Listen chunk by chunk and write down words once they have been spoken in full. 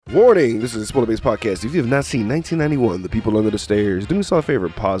Warning, this is a spoiler-based podcast. If you have not seen 1991, The People Under the Stairs, do us all a favor,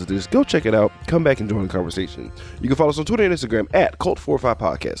 pause this, go check it out, come back and join the conversation. You can follow us on Twitter and Instagram at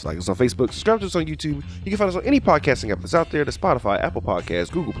Cult45Podcast. Like us on Facebook, subscribe to us on YouTube. You can find us on any podcasting app that's out there, the Spotify, Apple Podcasts,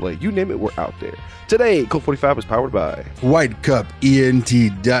 Google Play, you name it, we're out there. Today, Cult45 is powered by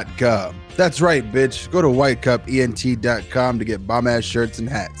WhiteCupENT.com. That's right, bitch. Go to WhiteCupENT.com to get bomb-ass shirts and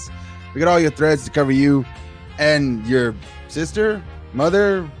hats. We got all your threads to cover you and your sister,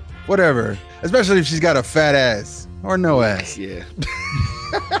 mother, whatever, especially if she's got a fat ass or no ass. Yeah.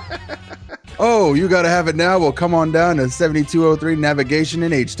 Oh, you gotta have it now? Well, come on down to 7203 Navigation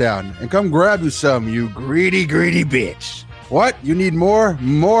in H-Town and come grab you some, you greedy bitch. What? You need more?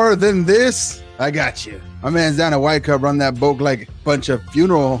 More than this? I got you. My man's down at White Cup run that boat like a bunch of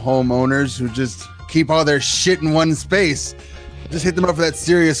funeral home owners who just keep all their shit in one space. Just hit them up for that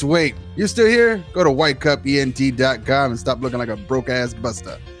serious weight. You still here? Go to WhiteCupENT.com and stop looking like a broke-ass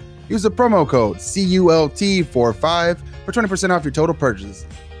buster. Use the promo code CULT45 for 20% off your total purchase.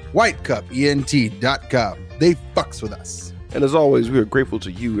 WhiteCupENT.com. They fucks with us. And as always, we are grateful to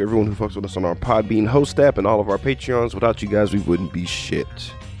you, everyone who fucks with us on our Podbean host app and all of our Patreons. Without you guys, we wouldn't be shit.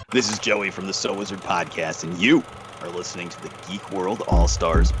 This is Joey from the So Wizard Podcast, and you are listening to the Geek World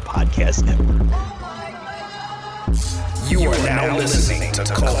All-Stars Podcast Network. You are now listening to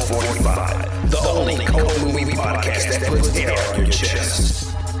Cult 45, the only cult movie podcast that puts air on your chest.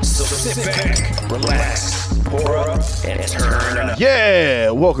 So sit back, relax, pour up, and turn up.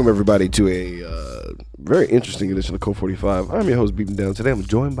 Yeah! Welcome everybody to a very interesting edition of Cult 45. I'm your host, Beating Down. Today I'm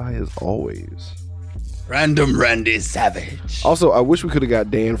joined by, as always, Random Randy Savage. also, I wish we could have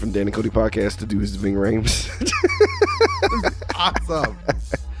got Dan from Dan and Cody Podcast to do his Ving Rhames. Awesome.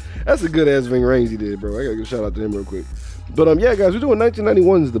 That's a good ass Ving Rhames he did, bro. I gotta give a shout out to him real quick. But yeah, guys, we're doing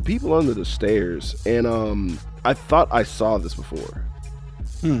 1991's The People Under the Stairs, and I thought I saw this before.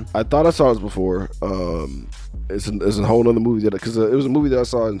 I thought I saw this before. It's a whole other movie because it was a movie that I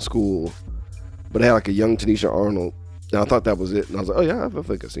saw in school, but it had like a young Tanisha Arnold, and I thought that was it. And I was like, oh yeah, I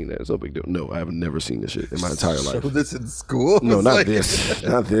think I've seen that. It's no big deal. No, I have never seen this shit in my entire life. So this in school? No, not this.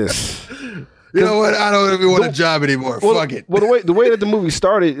 Not this. You know what? I don't even want a job anymore. Fuck it. Well, the way that the movie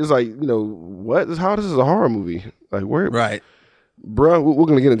started is like, you know, what? How this is a horror movie? Like, where? Right. Bro, we're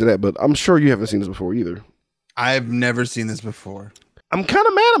going to get into that, but I'm sure you haven't seen this before either. I've never seen this before. I'm kind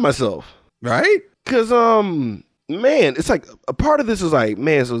of mad at myself. Right? Because, man, it's like, a part of this is like,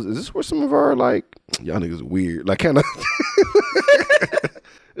 man, so is this where some of our, like, y'all niggas are weird, like, kind of,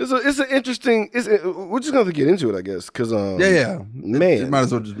 it's an interesting, we're just going to get into it, I guess, because, Yeah. Man. Might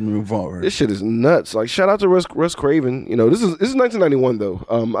as well just move forward. This shit is nuts. Like, shout out to Russ Craven. You know, this is 1991 though.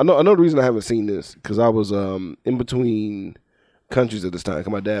 I know the reason I haven't seen this because I was in between countries at this time.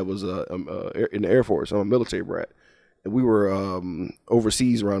 'Cause my dad was in the Air Force. I'm a military brat, and we were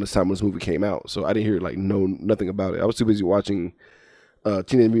overseas around this time when this movie came out. So I didn't hear nothing about it. I was too busy watching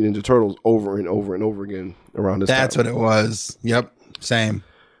Teenage Mutant Ninja Turtles over and over and over again around this time. That's what it was. Yep. Same.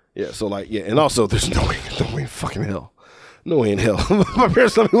 Yeah. So like, yeah, and also there's no way in fucking hell. No way in hell. My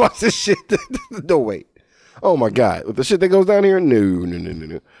parents let me watch this shit. No way. Oh my God. With the shit that goes down here? No.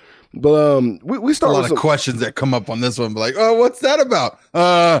 But we start a lot of questions that come up on this one. Like, oh, what's that about?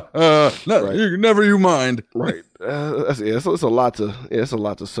 No, right. Never you mind. Right. It's a lot to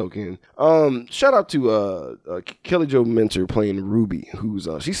soak in. Shout out to Kelly Jo Minter playing Ruby, who's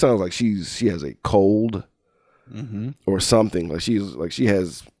she sounds like she has a cold or something. Like she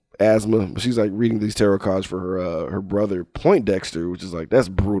has asthma, but she's like reading these tarot cards for her brother Poindexter, which is like, that's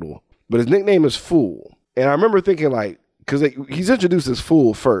brutal. But his nickname is Fool, and I remember thinking like, because he's introduced as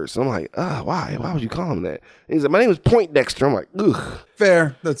Fool first. I'm like, why would you call him that? And he's like, my name is Poindexter. I'm like, ugh.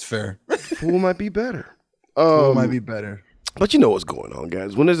 Fair, that's fair. Fool might be better. Fool might be better. But you know what's going on,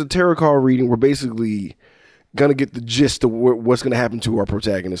 guys. When there's a tarot card reading, we're basically gonna get the gist of what's gonna happen to our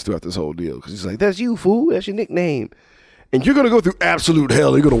protagonist throughout this whole deal. Because he's like, that's you, fool. That's your nickname. And you're going to go through absolute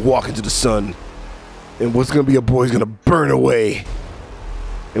hell. You're going to walk into the sun. And what's going to be a boy is going to burn away.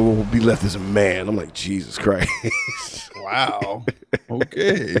 And what will be left is a man. I'm like, Jesus Christ. Wow.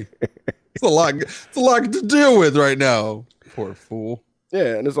 Okay. It's a lot to deal with right now. Poor fool.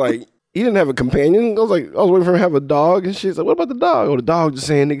 Yeah, and it's like, he didn't have a companion. I was waiting for him to have a dog and shit. It's like, what about the dog? Oh, the dog just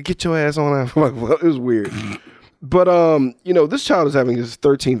saying, nigga, get your ass on out. I'm like, well, it was weird. But you know, this child is having his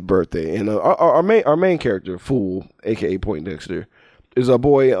 13th birthday, and our main character, Fool, aka Poindexter, is our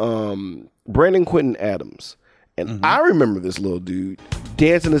boy Brandon Quinton Adams, and I remember this little dude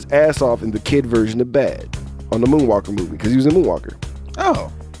dancing his ass off in the kid version of Bad on the Moonwalker movie because he was in Moonwalker.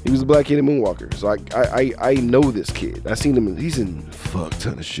 Oh, he was the black kid in Moonwalker, so I know this kid. I seen him. He's in a fuck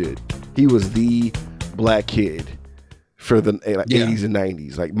ton of shit. He was the black kid for the 80s and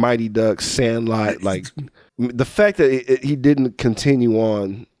 90s, like Mighty Ducks, Sandlot. Like the fact that he didn't continue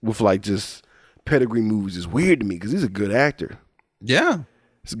on with like just pedigree movies is weird to me because he's a good actor. Yeah,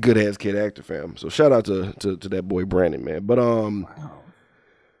 he's a good ass kid actor, fam. So shout out to that boy Brandon, man. But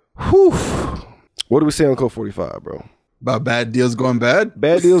whew, what do we say on Code 45, bro? About bad deals going bad?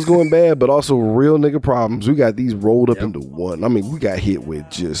 Bad deals going bad, but also real nigga problems. We got these rolled up into one. I mean, we got hit with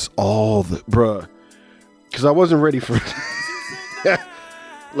just all the, bruh. Because I wasn't ready for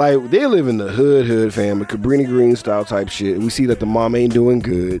like, they live in the hood, fam. A Cabrini Green style type shit. We see that the mom ain't doing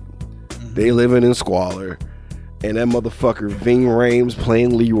good. They living in squalor. And that motherfucker, Ving Rhames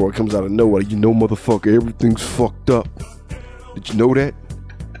playing Leroy, comes out of nowhere. You know, motherfucker, everything's fucked up. Did you know that?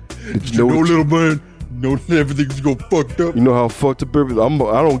 Did you know little man? Know that everything's go fucked up. You know how fucked up everything. I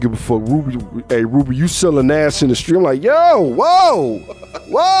don't give a fuck. Ruby, hey Ruby, you selling ass in the street? I'm like, yo,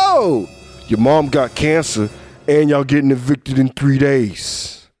 whoa. Your mom got cancer, and y'all getting evicted in 3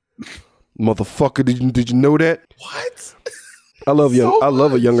 days. Motherfucker, did you know that? What? I love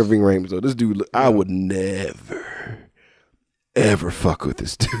a younger Ving Rhames though. This dude, I would never, ever fuck with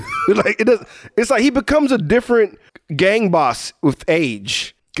this dude. Like it's like he becomes a different gang boss with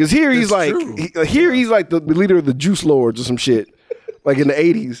age. Because here he's like, he's like the leader of the Juice Lords or some shit, like in the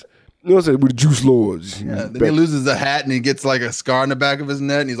 80s. You know what I'm saying? With the Juice Lords. Yeah, then he loses a hat and he gets like a scar on the back of his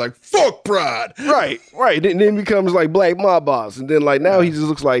neck and he's like, fuck pride. Right. Then he becomes like Black Mob Boss. And then like now he just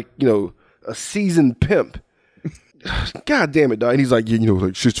looks like, you know, a seasoned pimp. God damn it, dog. And he's like, yeah, you know,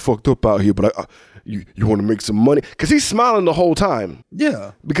 like shit's fucked up out here, but you want to make some money? Because he's smiling the whole time.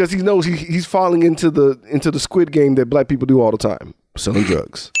 Yeah. Because he knows he's falling into the Squid Game that black people do all the time. Selling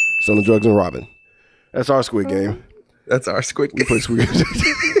drugs and robbing. That's our Squid Game. That's our Squid Game. We play Squid Game.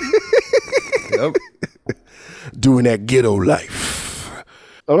 Yep. Doing that ghetto life.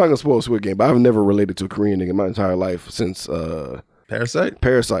 I'm not gonna spoil Squid Game, but I've never related to a Korean nigga my entire life since Parasite.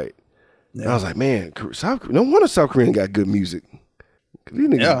 Yeah. And I was like, man, no wonder South Korean got good music. Cause these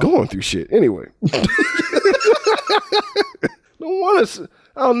niggas going through shit anyway. No wonder.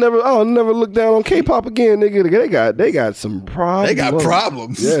 I'll never look down on K-pop again, nigga. They got some problems. They got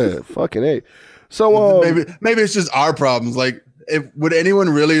problems. Yeah, fucking A. So maybe it's just our problems. Like, would anyone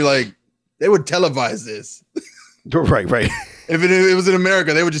really like? They would televise this. Right. If it was in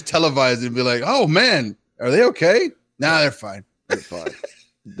America, they would just televise it and be like, "Oh man, are they okay? Nah, they're fine. They're fine."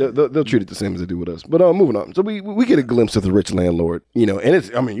 They'll treat it the same as they do with us. But moving on. So we get a glimpse of the rich landlord, you know, and it's.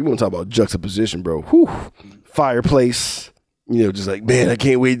 I mean, you want to talk about juxtaposition, bro? Whew. Fireplace. You know, just like, man, I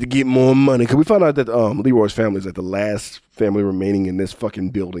can't wait to get more money. Because we found out that Leroy's family is like the last family remaining in this fucking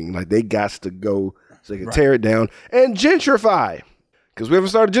building. Like, they got to go so they can tear it down and gentrify. Because we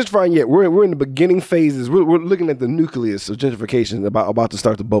haven't started gentrifying yet. We're in the beginning phases. We're looking at the nucleus of gentrification about to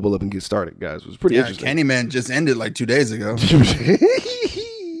start to bubble up and get started, guys. It was pretty interesting. Candyman just ended like 2 days ago.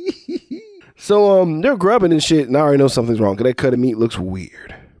 So they're grubbing and shit, and I already know something's wrong because that cut of meat looks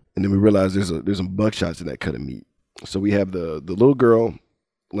weird. And then we realize there's some buckshots in that cut of meat. So we have the little girl,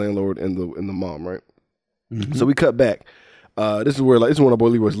 landlord, and the mom, right? Mm-hmm. So we cut back. This is when our boy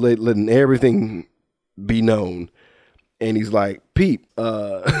Leroy's letting everything be known, and he's like, "Pete,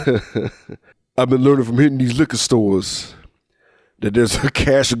 I've been learning from hitting these liquor stores that there's a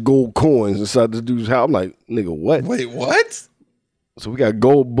cache of gold coins inside this dude's house." I'm like, "Nigga, what? Wait, what?" So we got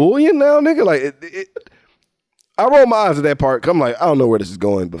gold bullion now, nigga. Like, I roll my eyes at that part. I'm like, I don't know where this is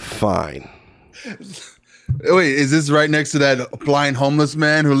going, but fine. Wait, is this right next to that blind homeless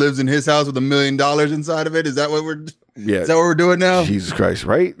man who lives in his house with $1 million inside of it? Is that what we're? Yeah. Is that what we're doing now? Jesus Christ,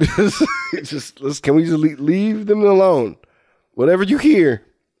 right? Can we just leave them alone? Whatever you hear.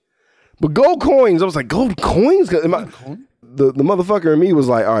 But gold coins, I was like, gold coins? The motherfucker in me was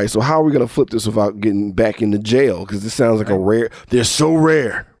like, all right, so how are we gonna flip this without getting back into jail? Because this sounds like a rare. They're so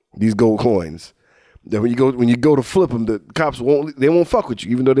rare, these gold coins, that when you go to flip them, the cops won't fuck with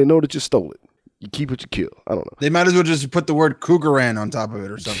you, even though they know that you stole it. You keep what you kill. I don't know. They might as well just put the word Cougaran on top of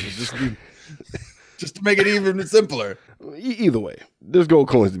it or something. Just to make it even simpler. Either way, there's gold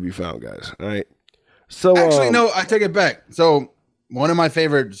coins to be found, guys. All right. So actually, no, I take it back. So one of my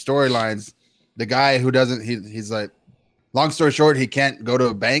favorite storylines, the guy who doesn't, he's like, long story short, he can't go to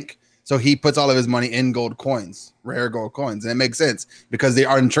a bank, so he puts all of his money in gold coins, rare gold coins, and it makes sense because they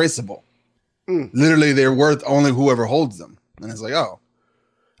are untraceable. Literally, they're worth only whoever holds them. And it's like, oh.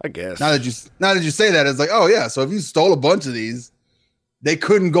 I guess now that you say that, it's like, oh yeah. So if you stole a bunch of these, they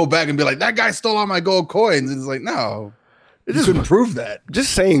couldn't go back and be like, that guy stole all my gold coins. And it's like, no, you couldn't prove that.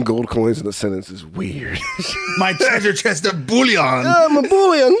 Just saying gold coins in a sentence is weird. My treasure chest of bullion. My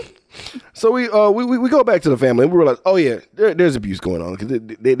bullion. So we go back to the family and we realize, oh yeah, there's abuse going on because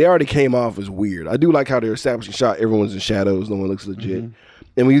they already came off as weird. I do like how they're establishing shot. Everyone's in shadows. No one looks legit.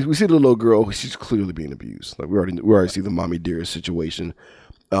 And we see the little girl. She's clearly being abused. Like we already see the mommy dearest situation.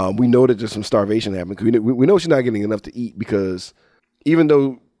 We know that there's some starvation happening. We know she's not getting enough to eat because even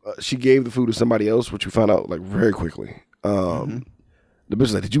though she gave the food to somebody else, which we found out like very quickly. The bitch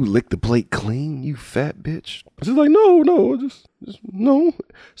was like, "Did you lick the plate clean, you fat bitch?" She's like, "No, just no."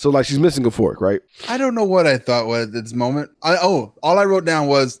 So like she's missing a fork, right? I don't know what I thought was at this moment. All I wrote down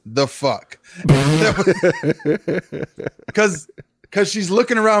was the fuck. Because she's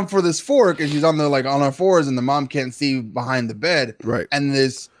looking around for this fork and she's on her fours and the mom can't see behind the bed. Right. And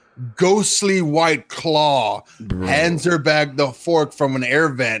this ghostly white claw hands her back the fork from an air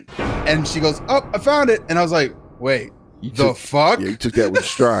vent and she goes, "Oh, I found it." And I was like, wait. Fuck? Yeah, you took that with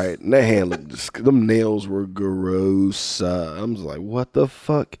stride. And that hand looked, them nails were gross. I'm just like, what the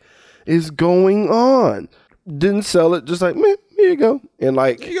fuck is going on? Didn't sell it, just like, man, here you go. And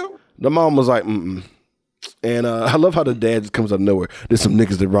like, the mom was like, mm-mm. And I love how the dad just comes out of nowhere. There's some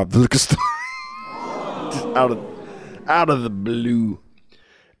niggas that robbed the liquor store. Just out of the blue.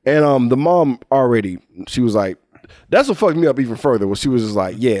 And the mom already, she was like, that's what fucked me up even further. Was she was just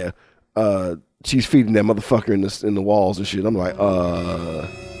like, yeah, she's feeding that motherfucker in the walls and shit. I'm like,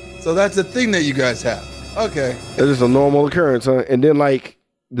 So that's a thing that you guys have. Okay. It's just a normal occurrence, huh? And then like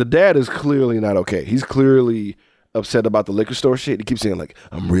the dad is clearly not okay. He's clearly upset about the liquor store shit. He keeps saying like,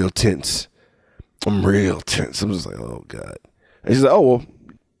 I'm real tense. I'm just like, oh God. And she's like, oh well,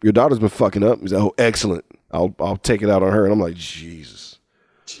 your daughter's been fucking up. He's like, oh excellent. I'll take it out on her. And I'm like, Jesus.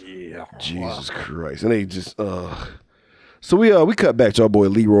 Yeah. Jesus Christ. And they just So we cut back to our boy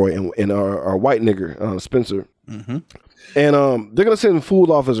Leroy and our white nigger Spencer, and they're gonna send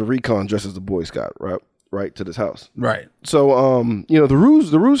food off as a recon dressed as the Boy Scout, right to this house, right. So the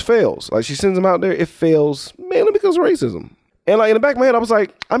ruse fails. Like she sends him out there, it fails mainly because of racism. And like in the back of my head, I was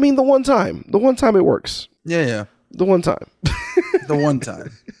like, I mean, the one time it works. Yeah, the one time, the one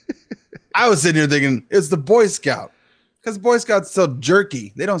time. I was sitting here thinking it's the Boy Scout because Boy Scouts sell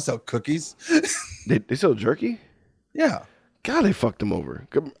jerky. They don't sell cookies. They sell jerky. Yeah. God, they fucked him over.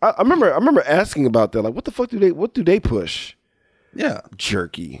 I remember asking about that. Like, what the fuck what do they push? Yeah.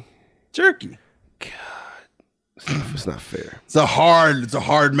 Jerky. God. It's not fair. It's a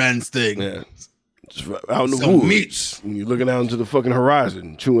hard man's thing. Yeah. Just out in the woods. Meats. When you're looking out into the fucking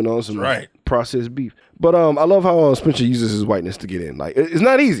horizon, chewing on some processed beef. But I love how Spencer uses his whiteness to get in. Like, it's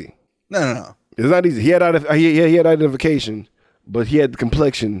not easy. No. It's not easy. He had identification, but he had the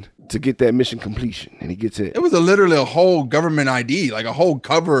complexion to get that mission completion, and he gets in. It was literally a whole government ID, like a whole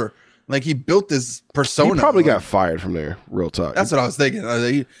cover. Like he built this persona. He probably got fired from there. Real talk. That's what I was thinking.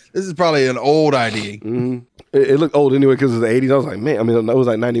 This is probably an old ID. Mm-hmm. It looked old anyway because of the 80s. I was like, man. I mean, it was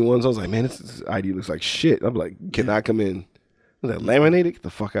like 91. So I was like, man, this ID looks like shit. I'm like, can I come in? Was that laminated? Get the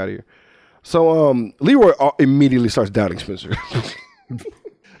fuck out of here. So Leroy immediately starts doubting Spencer.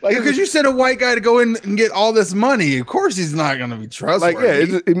 Like, because you sent a white guy to go in and get all this money. Of course he's not going to be trustworthy.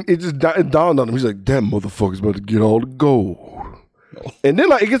 Like, yeah, it dawned on him. He's like, that motherfucker's about to get all the gold. And then,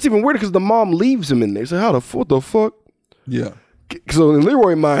 like, it gets even weirder because the mom leaves him in there. He's like, what the fuck? Yeah. So in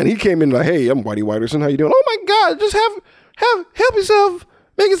Leroy's mind, he came in like, hey, I'm Whitey Whiterson. How you doing? Oh, my God. Just help yourself.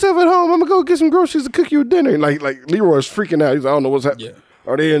 Make yourself at home. I'm going to go get some groceries to cook you a dinner. And like Leroy's freaking out. He's like, I don't know what's happening.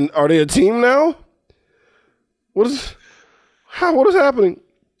 Yeah. Are they a team now? What is happening?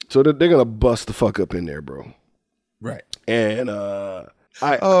 So they're gonna bust the fuck up in there, bro. Right. And I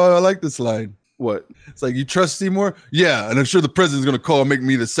like this line. What? It's like, you trust Seymour? Yeah, and I'm sure the president's gonna call and make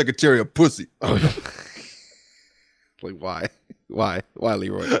me the secretary of pussy. Oh. Like why? Why,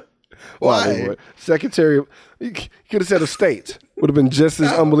 Leroy? Why? Leroy? Secretary of, you could have said a state. Would have been just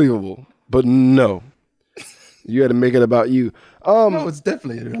as unbelievable. But no. You had to make it about you. No, it's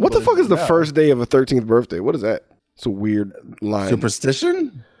definitely. What the fuck is the first day of a 13th birthday? What is that? It's a weird line.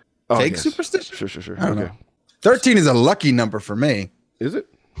 Superstition? Fake superstition? Sure. I don't know. 13 is a lucky number for me. Is it?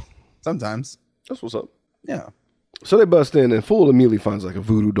 Sometimes. That's what's up. Yeah. So they bust in, and Fool immediately finds like a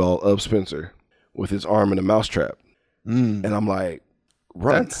voodoo doll of Spencer with his arm in a mousetrap. And I'm like,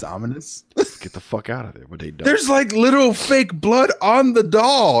 run. That's ominous. Get the fuck out of there. But they don't. There's like literal fake blood on the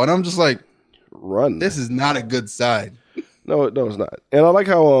doll. And I'm just like, run. This is not a good sign. No, it's not. And I like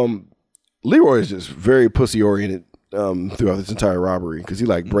how Leroy is just very pussy oriented throughout this entire robbery because he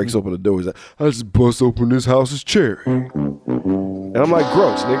like breaks open the door. He's like, I just bust open this house's chair. And I'm like,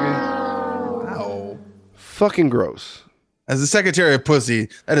 gross, nigga. Wow. Fucking gross. As the secretary of pussy,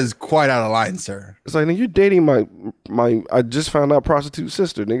 that is quite out of line, sir. It's like, nigga, you're dating my I just found out prostitute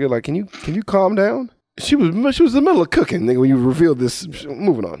sister, nigga. Like, can you calm down? She was in the middle of cooking, nigga, when you revealed this.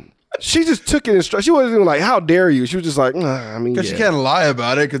 Moving on. She just took it in stride. She wasn't even like, "How dare you?" She was just like, "I mean, Because she can't lie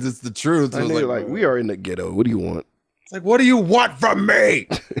about it because it's the truth. I mean, like, we are in the ghetto. What do you want? It's like, what do you want from me?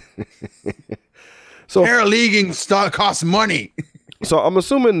 So paraleaguing stock costs money. So I'm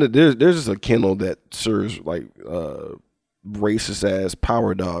assuming that there's just a kennel that serves like racist ass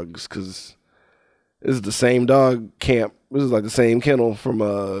power dogs because this is the same dog camp. This is like the same kennel from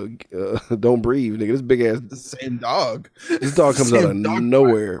Don't Breathe, nigga. This big ass The same dog. This dog comes out of Same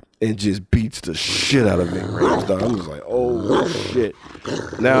nowhere and just beats the shit out of me. Right? I'm just like, oh shit.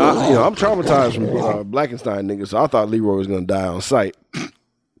 Now I'm traumatized from Blackenstein nigga, so I thought Leroy was gonna die on sight.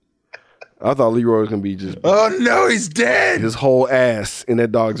 I thought Leroy was gonna be just oh no, he's dead. His whole ass in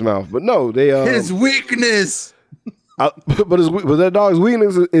that dog's mouth, but no, they his weakness. But that dog's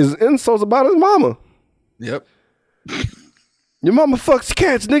weakness is insults about his mama. Yep. Your mama fucks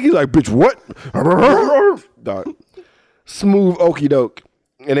cats, nigga. He's like, bitch, what? Dog. Smooth okey doke,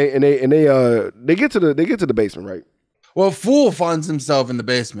 and they get to the basement, right? Well, Fool finds himself in the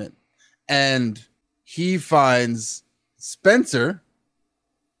basement, and he finds Spencer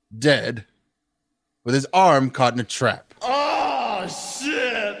dead with his arm caught in a trap. Oh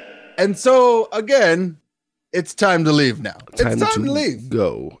shit! And so again, it's time to leave now. It's time to leave.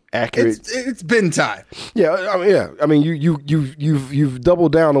 Go. Accurate. It's been time. Yeah. I mean, you've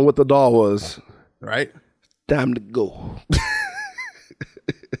doubled down on what the doll was. Right. Time to go.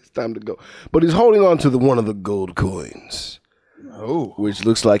 It's time to go. But he's holding on to one of the gold coins. Oh. Which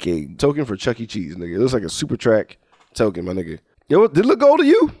looks like a token for Chuck E. Cheese, nigga. It looks like a super track token, my nigga. Yo, did it look gold to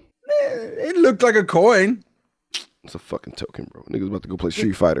you? It looked like a coin. It's a fucking token, bro. Nigga's about to go play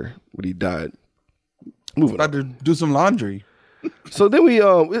Street Fighter, but he died. Moving about to do some laundry. So then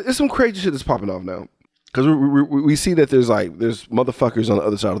it's some crazy shit that's popping off now. Because we see that there's motherfuckers on the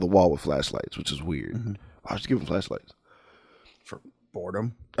other side of the wall with flashlights, which is weird. Mm-hmm. Why would you give them flashlights? For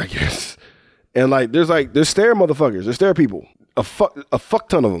boredom, I guess. And there's stare motherfuckers. There's stare people. A fuck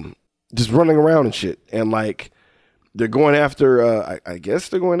ton of them just running around and shit. And they're going after, I guess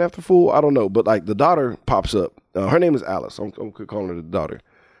they're going after Fool. I don't know. But the daughter pops up. Her name is Alice. I'm calling her the daughter.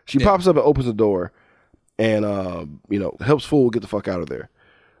 She pops up and opens the door and, helps Fool get the fuck out of there.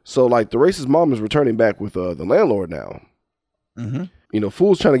 So the racist mom is returning back with the landlord now. Mm-hmm.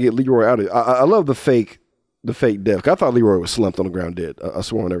 Fool's trying to get Leroy out of it. I love the fake death. I thought Leroy was slumped on the ground dead. I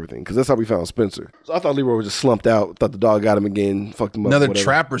swore on everything because that's how we found Spencer. So I thought Leroy was just slumped out. Thought the dog got him again, fucked him up. Another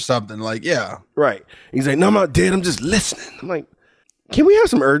trap or something. Yeah. Right. He's like, no, I'm not dead. I'm just listening. I'm like, can we have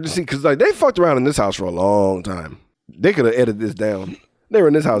some urgency? Because they fucked around in this house for a long time. They could have edited this down. They were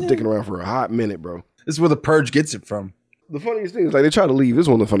in this house dicking around for a hot minute, bro. This is where the purge gets it from. The funniest thing is they try to leave. This is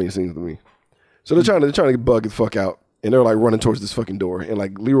one of the funniest things to me. So they're trying to bug the fuck out, and they're running towards this fucking door, and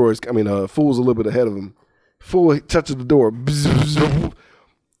Fool's a little bit ahead of him. Fool touches the door,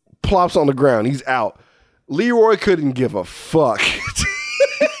 plops on the ground. He's out. Leroy couldn't give a fuck. He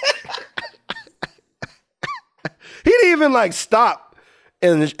didn't even stop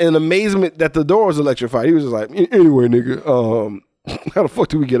in amazement that the door was electrified. He was just like, anyway, nigga, how the fuck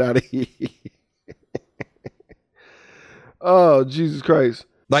do we get out of here? Oh, Jesus Christ.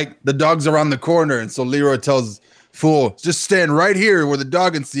 The dog's around the corner, and so Leroy tells Fool, just stand right here where the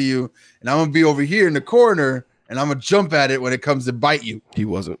dog can see you, and I'm going to be over here in the corner, and I'm going to jump at it when it comes to bite you. He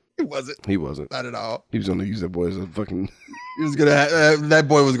wasn't. He wasn't. Not at all. He was going to use that boy as a fucking... He was going to... that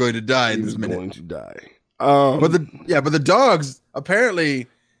boy was going to die in this minute. He was going to die. But the dogs, apparently,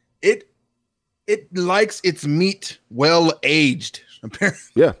 it likes its meat well aged. Apparently.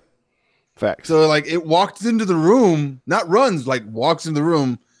 Yeah. Facts. So it walks into the room, not runs, walks into the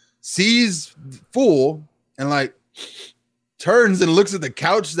room, sees Fool, and turns and looks at the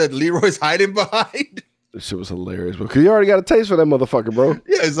couch that Leroy's hiding behind. This shit was hilarious, bro. Because you already got a taste for that motherfucker, bro.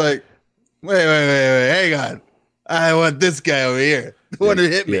 Yeah, it's like, wait, hang on. I want this guy over here. The one who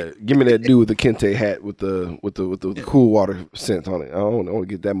hit me. Yeah, give me that dude with the Kente hat with the cool water scent on it. I want to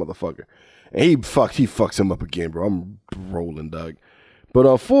get that motherfucker. And he fucks him up again, bro. I'm rolling, dog.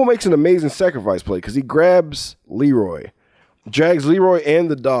 But Fool makes an amazing sacrifice play because he grabs Leroy, drags Leroy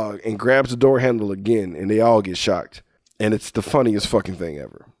and the dog, and grabs the door handle again, and they all get shocked. And it's the funniest fucking thing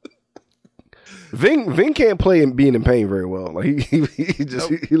ever. Ving can't play and being in pain very well. He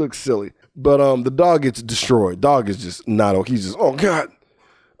looks silly. But the dog gets destroyed. Dog is just not okay. He's just, oh God.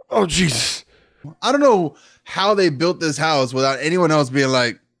 Oh Jesus. I don't know how they built this house without anyone else being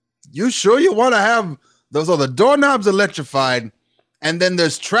like, you sure you want to have those other doorknobs electrified? And then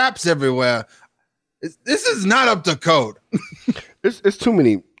there's traps everywhere. This is not up to code. It's too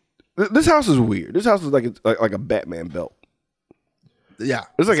many. This house is weird. This house is like a Batman belt. Yeah,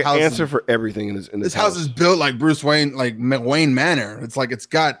 there's an answer for everything in this house is built like Bruce Wayne, like Wayne Manor. It's it's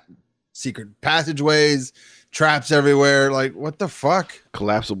got secret passageways, traps everywhere. Like, what the fuck?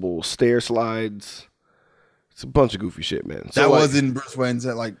 Collapsible stair slides. It's a bunch of goofy shit, man. That was in Bruce Wayne's.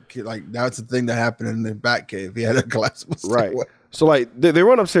 Like that's the thing that happened in the Batcave. He had a collapsible stairway. Right. So like they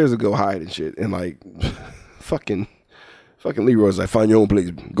run upstairs to go hide and shit, and like fucking Leroy's like, find your own place,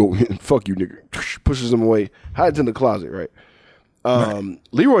 go fuck you, nigga. Pushes him away, hides in the closet, right?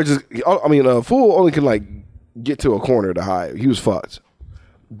 Leroy Fool only can like get to a corner to hide. He was fucked,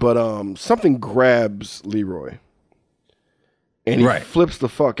 but something grabs Leroy, and he flips the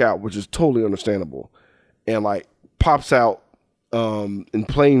fuck out, which is totally understandable, and like pops out in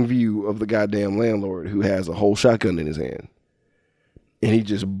plain view of the goddamn landlord who has a whole shotgun in his hand. And he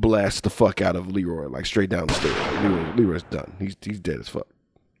just blasts the fuck out of Leroy, like straight down the stairs. Like, Leroy's done. He's dead as fuck.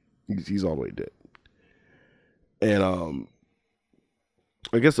 He's all the way dead. And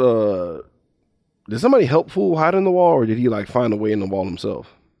I guess did somebody help Fool hide in the wall, or did he like find a way in the wall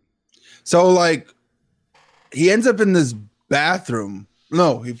himself? So like he ends up in this bathroom.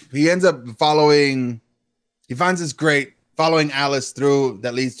 No, he ends up following. He finds this grate following Alice through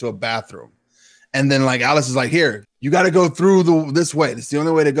that leads to a bathroom, and then like Alice is like, here. You got to go through this way. It's the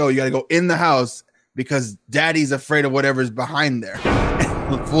only way to go. You got to go in the house because Daddy's afraid of whatever's behind there.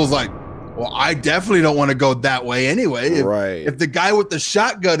 And the Fool's like, well, I definitely don't want to go that way anyway. If the guy with the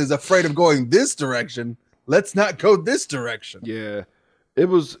shotgun is afraid of going this direction, let's not go this direction. Yeah, this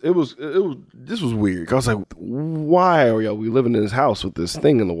was weird. I was like, why are we living in this house with this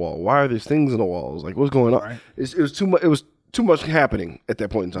thing in the wall? Why are there things in the walls? Like, what's going on? Right. It was too much. It was too much happening at that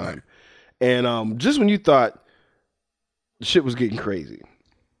point in time. Right. And just when you thought shit was getting crazy,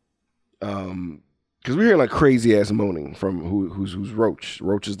 because we're hearing like crazy ass moaning from who's Roach.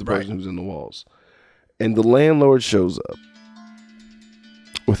 Roach is the person who's in the walls, and the landlord shows up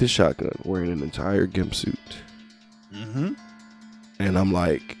with his shotgun, wearing an entire gimp suit. Mm-hmm. And I'm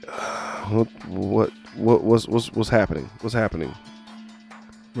like, what's happening? What's happening?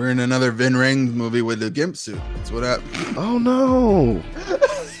 We're in another Vin Rames movie with a gimp suit. That's what happened. Oh no.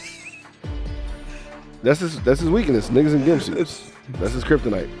 That's his weakness, niggas in gimp suits. That's his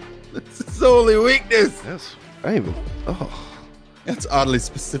kryptonite. That's his only weakness. That's oddly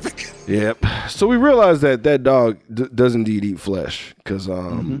specific. Yep. So we realized that dog does indeed eat flesh, because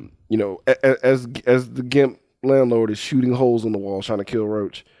you know, as the gimp landlord is shooting holes in the wall trying to kill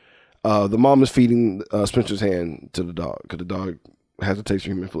Roach, the mom is feeding Spencer's hand to the dog, because the dog has a taste for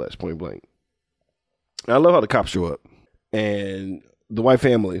human flesh, point blank. And I love how the cops show up, and the white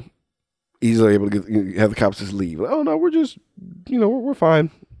family easily able to have the cops just leave. Like, oh no, we're just, we're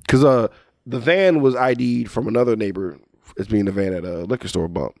fine. Because the van was ID'd from another neighbor as being the van at a liquor store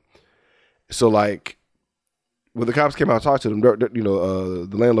bump. So like, when the cops came out and talked to them, the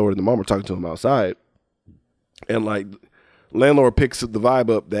landlord and the mom were talking to him outside, and like, landlord picks the vibe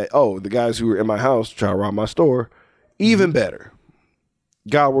up that, oh, the guys who were in my house try to rob my store, even better.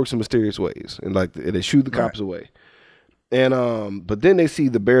 God works in mysterious ways, and like they shoot the cops away. And but then they see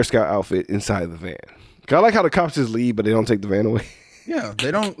the Bear Scout outfit inside the van. I like how the cops just leave, but they don't take the van away. Yeah,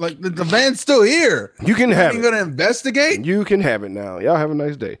 they don't, like, the van's still here. You can have it. You're gonna investigate? You can have it now. Y'all have a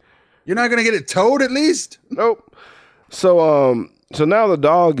nice day. You're not gonna get it towed at least? Nope. So now the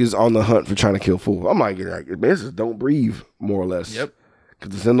dog is on the hunt for trying to kill Fool. I'm like, this is Don't Breathe, more or less. Yep.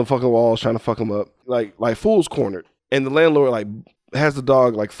 Because it's in the fucking walls trying to fuck him up. Like Fool's cornered, and the landlord like has the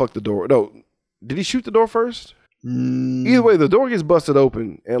dog like fuck the door. No, did he shoot the door first? Either way, the door gets busted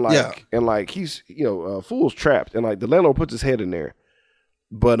open, and he's Fool's trapped, and like the landlord puts his head in there.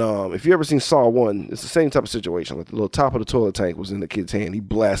 But if you ever seen Saw 1, it's the same type of situation. Like the little top of the toilet tank was in the kid's hand. He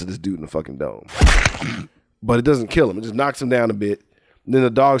blasted this dude in the fucking dome, but it doesn't kill him. It just knocks him down a bit. And then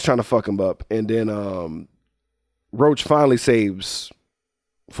the dog's trying to fuck him up, and then Roach finally saves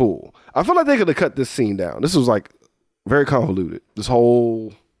Fool. I feel like they could have cut this scene down. This was like very convoluted. This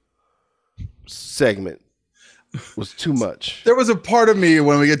whole segment was too much. There was a part of me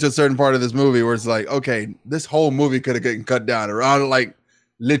when we get to a certain part of this movie where it's like, okay, this whole movie could have gotten cut down around like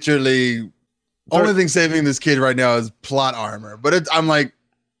literally only thing saving this kid right now is plot armor. But I'm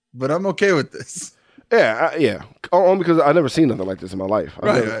okay with this. Yeah. Only because I've never seen nothing like this in my life.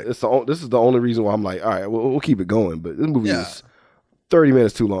 Right. This is the only reason why I'm like, all right, we'll keep it going. But this movie is 30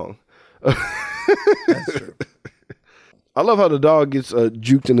 minutes too long. That's true. I love how the dog gets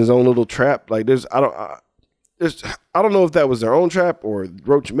juked in his own little trap. Like I don't know if that was their own trap or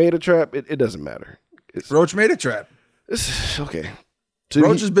Roach made a trap. It doesn't matter. Roach made a trap. It's okay. So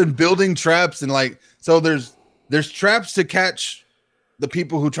Roach has been building traps, and like, so there's traps to catch the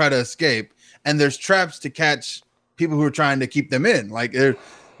people who try to escape, and there's traps to catch people who are trying to keep them in. Like,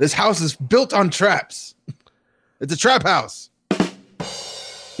 this house is built on traps. It's a trap house.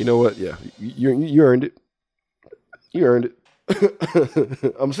 You know what? Yeah, you earned it. You earned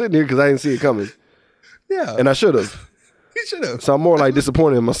it. I'm sitting here because I didn't see it coming. Yeah. And I should have. You should have. So I'm more like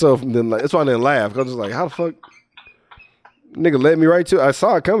disappointed in myself than like, that's why I didn't laugh. Cause I was just like, how the fuck? Nigga led me right to it. I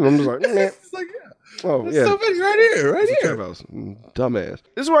saw it coming. I'm just like, man. It's like, yeah. Oh, There's yeah. somebody right here. Right It's a here. trap house. Dumbass.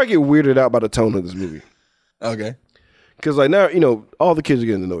 This is where I get weirded out by the tone of this movie. Okay. Because like now, all the kids are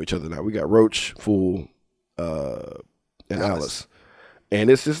getting to know each other now. We got Roach, Fool, and Alice. And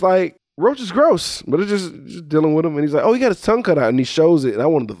it's just like, Roach is gross, but it's just dealing with him. And he's like, oh, he got his tongue cut out. And he shows it. And I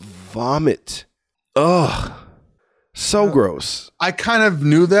wanted to vomit. Ugh. So gross. I kind of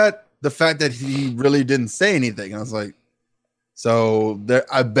knew that. The fact that he really didn't say anything. I was like, so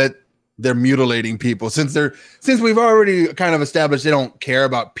I bet they're mutilating people since we've already kind of established they don't care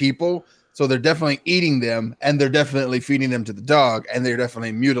about people. So they're definitely eating them, and they're definitely feeding them to the dog, and they're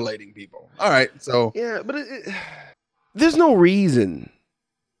definitely mutilating people. All right, so yeah, but there's no reason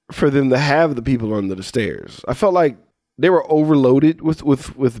for them to have the people under the stairs. I felt like they were overloaded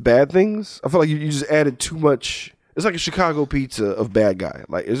with bad things. I felt like you just added too much. It's like a Chicago pizza of bad guy.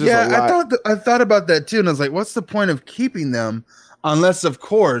 Like it's just a lot. I thought about that too, and I was like, what's the point of keeping them, unless of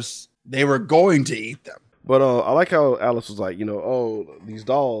course they were going to eat them. But I like how Alice was like, oh, these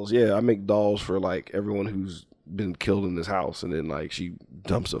dolls. Yeah, I make dolls for like everyone who's been killed in this house, and then like she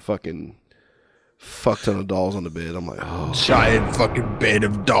dumps a fucking fuck ton of dolls on the bed. I'm like, oh, giant fucking bed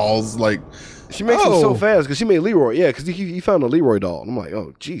of dolls. Like she makes them so fast because she made Leroy. Yeah, because he found a Leroy doll. And I'm like,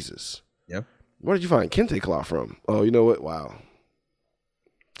 oh Jesus. Yep. Where did you find Kente Cloth from? Oh, you know what? Wow.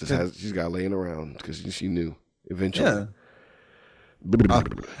 She's got laying around because she knew eventually. Yeah.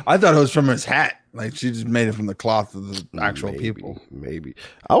 I thought it was from his hat. Like she just made it from the cloth of the actual people. Maybe.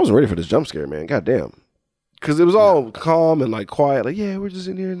 I wasn't ready for this jump scare, man. Goddamn. Because it was all calm and like quiet. Like, yeah, we're just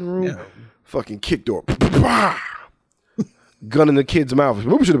in here in the room. Yeah. Fucking kick door. Gun in the kid's mouth. The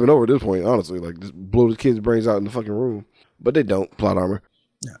movie should have been over at this point, honestly. Like, just blow the kid's brains out in the fucking room. But they don't. Plot armor.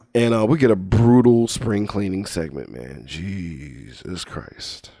 Yeah. And we get a brutal spring cleaning segment, man. Jesus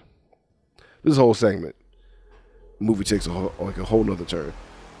Christ. This whole segment, movie takes a whole nother turn.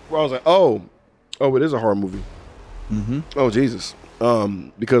 Where I was like, oh, it is a horror movie. Mm-hmm. Oh, Jesus.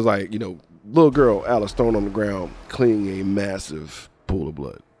 Because like, little girl, Alice, thrown on the ground, cleaning a massive pool of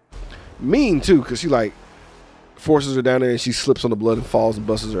blood. Mean too, because she like forces her down there and she slips on the blood and falls and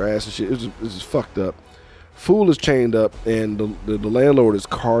busts her ass and shit. It's just fucked up. Fool is chained up, and the landlord is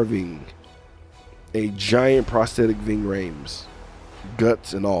carving a giant prosthetic Ving Rhames,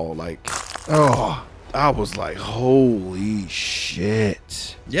 guts and all. Like, oh, I was like, holy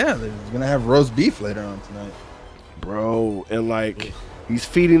shit. Yeah, they're gonna have roast beef later on tonight, bro. And like, he's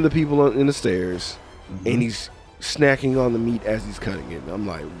feeding the people in the stairs, and he's snacking on the meat as he's cutting it. And I'm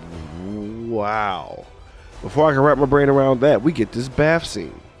like, wow. Before I can wrap my brain around that, we get this bath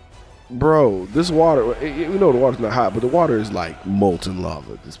scene. Bro, this water, we know the water's not hot, but the water is like molten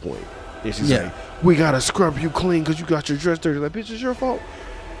lava at this point. And she's like, we gotta scrub you clean because you got your dress dirty. Like, bitch, it's your fault.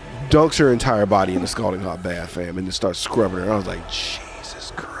 Dunks her entire body in the scalding hot bath, fam, and then starts scrubbing her. And I was like,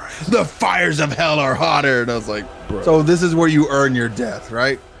 Jesus Christ. The fires of hell are hotter. And I was like, bro. So this is where you earn your death,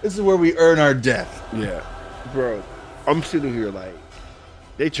 right? This is where we earn our death. Yeah. Bro, I'm sitting here like,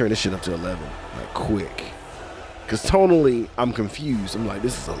 they turn this shit up to 11, like quick. Because tonally, I'm confused. I'm like,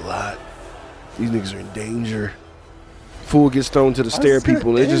 this is a lot. These niggas are in danger. Fool gets thrown to the stair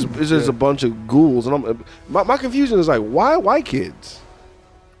people. It's just a bunch of ghouls. And my confusion is like, why white kids?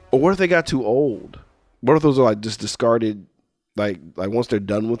 Or what if they got too old? What if those are like just discarded? Like once they're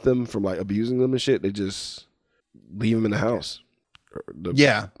done with them from like abusing them and shit, they just leave them in the house.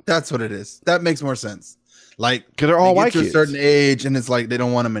 Yeah, that's what it is. That makes more sense. Like, because they're all white kids to a certain age, and it's like they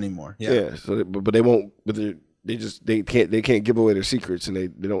don't want them anymore. Yeah. So, but they won't. But they can't give away their secrets, and they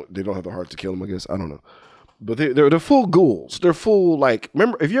don't have the heart to kill them. I guess I don't know. But they're full ghouls. They're full like.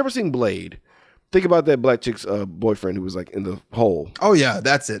 Remember, have you ever seen Blade? Think about that black chick's boyfriend who was like in the hole. Oh yeah,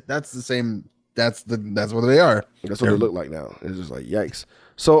 that's it. That's the same. That's what they are. That's what they look like now. It's just like yikes.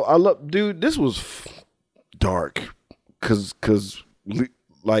 So I love, dude. This was dark, cause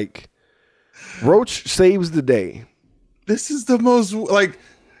like Roach saves the day. This is the most like.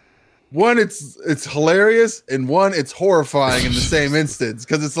 One, it's hilarious, and one, it's horrifying in the same instance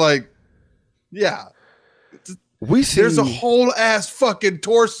because it's like, yeah, there's a whole ass fucking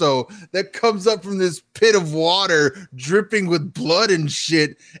torso that comes up from this pit of water, dripping with blood and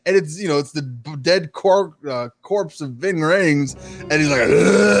shit, and it's it's the dead corpse of Ving Rhames, and he's like,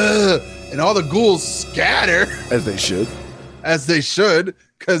 ugh! And all the ghouls scatter as they should,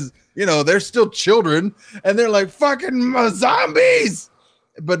 because they're still children, and they're like fucking zombies.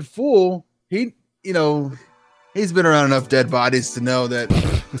 But Fool, he's been around enough dead bodies to know that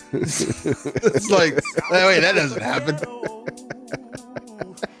It's like, wait, that doesn't happen.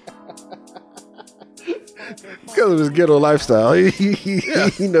 Because of his ghetto lifestyle. He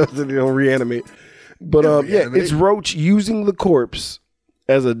knows that he don't reanimate. But it's Roach using the corpse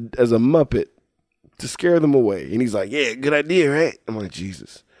as a Muppet to scare them away. And he's like, yeah, good idea, right? I'm like,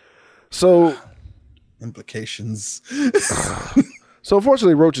 Jesus. So implications. So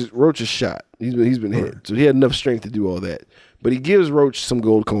unfortunately, Roach is shot. He's been hit. So he had enough strength to do all that. But he gives Roach some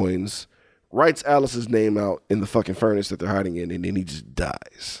gold coins, writes Alice's name out in the fucking furnace that they're hiding in, and then he just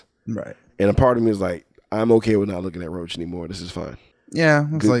dies. Right. And a part of me is like, I'm okay with not looking at Roach anymore. This is fine. Yeah.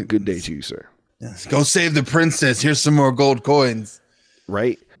 It's good day to you, sir. Yes, go save the princess. Here's some more gold coins.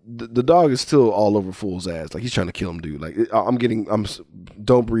 Right? The dog is still all over Fool's ass. Like, he's trying to kill him, dude. Like, I'm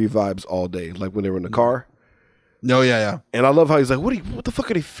Don't Breathe vibes all day. Like, when they were in the car. No, yeah. And I love how he's like, what the fuck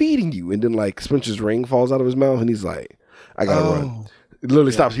are they feeding you? And then, like, Spencer's ring falls out of his mouth, and he's like, I gotta run. It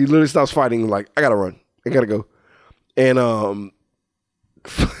literally stops. He literally stops fighting, like, I gotta run. I gotta go. And,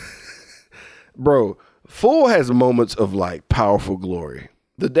 bro, Fool has moments of, like, powerful glory.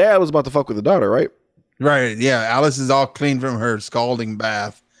 The dad was about to fuck with the daughter, right? Right, yeah. Alice is all clean from her scalding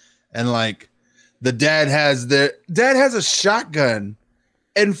bath. And, like, the dad has a shotgun.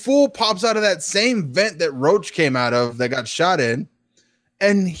 And Fool pops out of that same vent that Roach came out of that got shot in.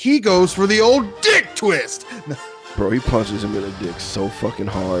 And he goes for the old dick twist. Bro, he punches him in the dick so fucking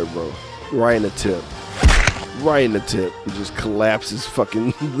hard, bro. Right in the tip. Right in the tip. He just collapses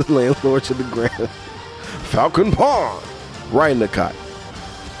fucking the landlord to the ground. Falcon Pawn. Right in the cot.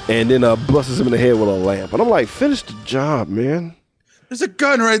 And then busts him in the head with a lamp. And I'm like, finish the job, man. There's a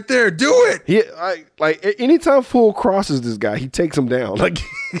gun right there. Do it. Yeah, like anytime Fool crosses this guy, he takes him down. Like,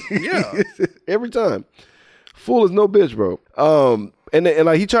 yeah, every time. Fool is no bitch, bro. And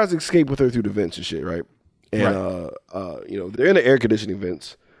like he tries to escape with her through the vents and shit, right? And they're in the air conditioning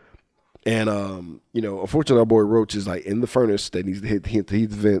vents. And unfortunately, our boy Roach is like in the furnace that needs to hit the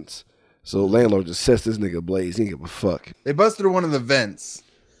vents. So landlord just sets this nigga ablaze. He ain't give a fuck. They bust through one of the vents,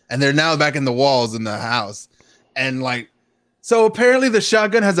 and they're now back in the walls in the house, and like. So apparently the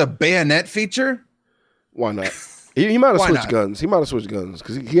shotgun has a bayonet feature. Why not? He might have switched guns. He might have switched guns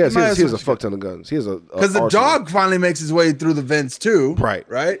because he has a fuck ton of guns. He has because the dog finally makes his way through the vents too. Right.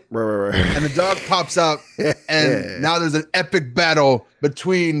 And the dog pops out, and now there's an epic battle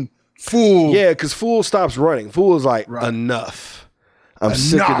between Fool. Yeah, because Fool stops running. Fool is like, enough. I'm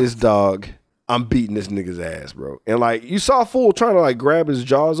sick of this dog. I'm beating this nigga's ass, bro. And like you saw Fool trying to like grab his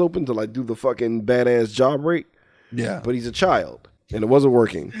jaws open to like do the fucking badass jaw break. Yeah. But he's a child, and it wasn't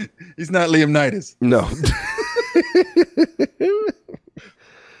working. He's not Liam Neeson. No.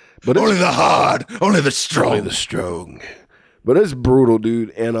 But only the hard, only the strong. Only the strong. But it's brutal, dude.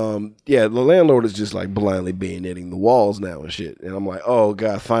 And the landlord is just like blindly bayoneting the walls now and shit. And I'm like, oh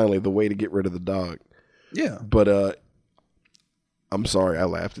God, finally the way to get rid of the dog. Yeah. But I'm sorry, I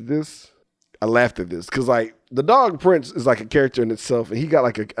laughed at this. Because like the dog Prince is like a character in itself, and he got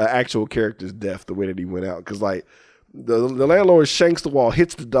like an actual character's death the way that he went out. Because like the landlord shanks the wall,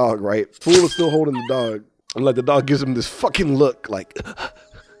 hits the dog, right? Fool is still holding the dog, and like the dog gives him this fucking look, like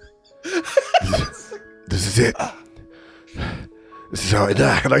this is it. This is how I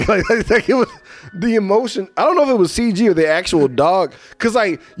die. Like it was the emotion. I don't know if it was CG or the actual dog, because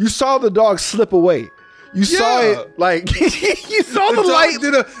like you saw the dog slip away. You saw it, like, you saw the light.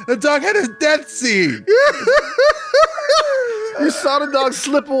 The dog had a death scene. You saw the dog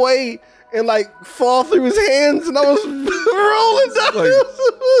slip away and, like, fall through his hands, and I was rolling down.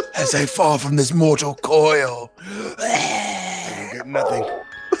 As I fall from this mortal coil. I get nothing.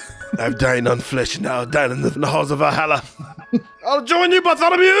 I've died on flesh, now I've died in the halls of Valhalla. I'll join you,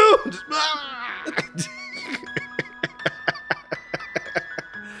 Bartholomew.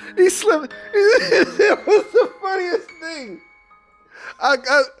 He slipped. It was the funniest thing. I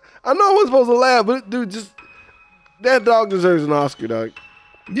know I wasn't supposed to laugh, but dude, just that dog deserves an Oscar, dog.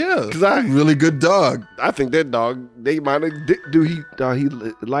 Yeah, because a really good dog. I think that dog, they might have,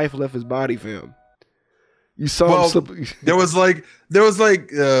 life left his body, fam. You saw him slip. There was like,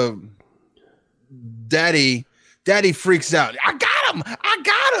 Daddy freaks out. I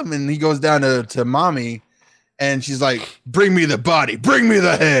got him, and he goes down to Mommy. And she's like, bring me the body, bring me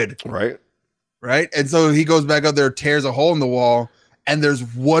the head. Right. And so he goes back up there, tears a hole in the wall, and there's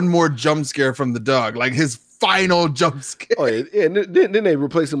one more jump scare from the dog, like his final jump scare. Oh, yeah. And then they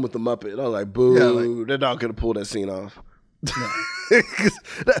replace him with the Muppet. I was like, boo, that dog could have pulled that scene off.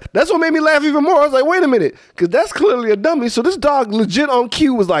 That's what made me laugh even more. I was like, wait a minute, because that's clearly a dummy. So this dog legit on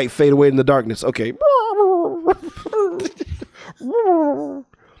cue was like, fade away in the darkness. Okay.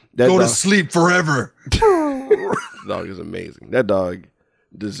 Go to sleep forever. Dog is amazing. That dog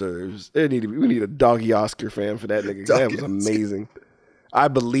deserves. We need a doggy Oscar, fam, for that nigga. That was amazing. I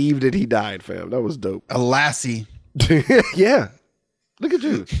believe that he died, fam. That was dope. A Lassie. Yeah. Look at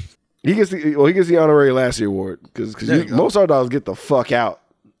you. He gets the honorary Lassie award because most of our dogs get the fuck out,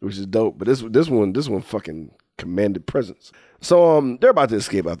 which is dope. But this one fucking commanded presence. So they're about to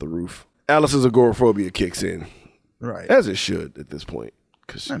escape out the roof. Alice's agoraphobia kicks in, right, as it should at this point,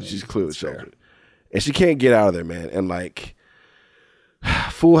 because she's clearly sheltered, and she can't get out of there, man. And like,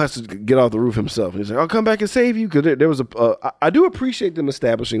 Fool has to get off the roof himself, and he's like, "I'll come back and save you." Because there was I do appreciate them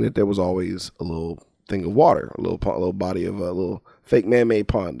establishing that there was always a little thing of water, a little body of a little fake man-made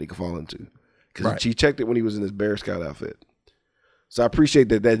pond he could fall into, because he checked it when he was in his Bear Scout outfit. So I appreciate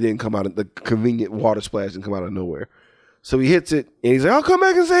that didn't come out of the convenient water splash didn't come out of nowhere. So he hits it, and he's like, "I'll come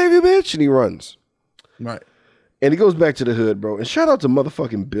back and save you, bitch," and he runs. Right. And he goes back to the hood, bro. And shout out to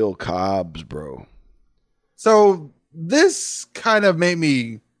motherfucking Bill Cobbs, bro. So this kind of made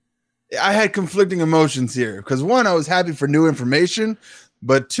me, I had conflicting emotions here. Because one, I was happy for new information.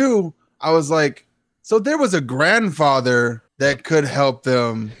 But two, I was like, so there was a grandfather that could help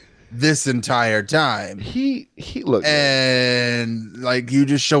them this entire time. He looked, and like you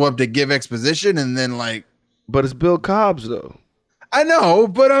just show up to give exposition and then like, but it's Bill Cobbs though. I know,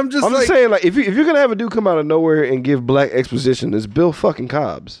 but I'm just saying, like, if you're gonna have a dude come out of nowhere and give black exposition, it's Bill fucking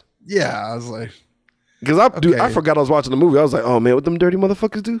Cobbs. Yeah, I was like, because I forgot I was watching the movie. I was like, oh man, what them dirty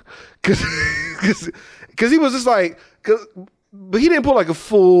motherfuckers do? Because he was just like, but he didn't pull like a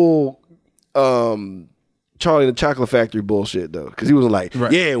full Charlie and the Chocolate Factory bullshit though. Because he wasn't like,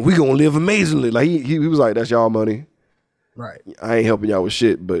 yeah, we gonna live amazingly. Like he was like, that's y'all money. Right. I ain't helping y'all with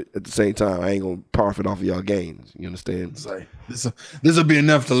shit, but at the same time, I ain't gonna profit off of y'all gains. You understand? It's like this will be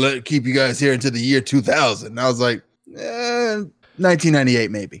enough to keep you guys here until the year 2000. And I was like, 1998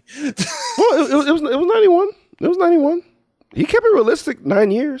 maybe. Well, it was 91. It was 91. He kept it realistic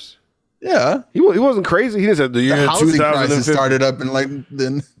 9 years. Yeah, he wasn't crazy. He didn't say the year 2000 started up in like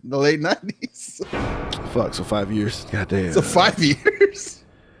the late 90s. Fuck, so 5 years. Goddamn. So 5 years.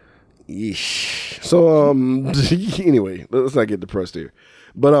 Yeesh. So anyway, let's not get depressed here.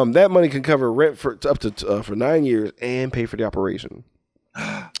 But that money can cover rent for up to for 9 years and pay for the operation.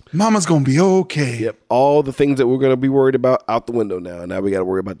 Mama's gonna be okay. Yep, all the things that we're gonna be worried about out the window now. Now we got to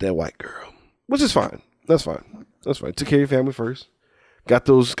worry about that white girl, which is fine. That's fine. That's fine. Took care of your family first. Got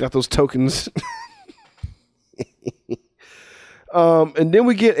those tokens. And then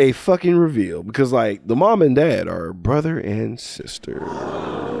we get a fucking reveal because like the mom and dad are brother and sister.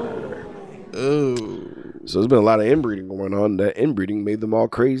 Oh, so there's been a lot of inbreeding going on. That inbreeding made them all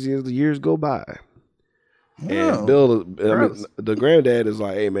crazy as the years go by. And Bill, the granddad is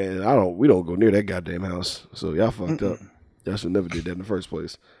like, "Hey man, we don't go near that goddamn house. So y'all fucked up. Y'all should never did that in the first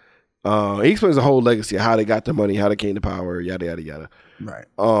place." He explains the whole legacy of how they got the money, how they came to power, yada yada yada. Right.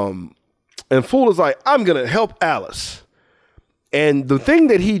 And Fool is like, "I'm gonna help Alice," and the thing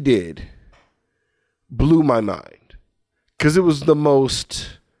that he did blew my mind because it was the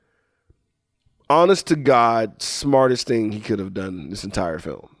most honest to God, smartest thing he could have done in this entire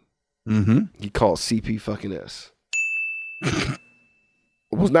film. Mm-hmm. He called CP fucking S. I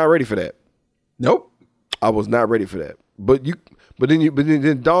was not ready for that. Nope. I was not ready for that. But then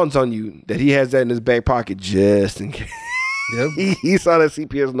it dawns on you that he has that in his back pocket just in case. Yep. He saw that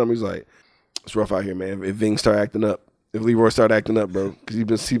CPS number. He's like, it's rough out here, man. If Ving start acting up, if Leroy start acting up, bro, because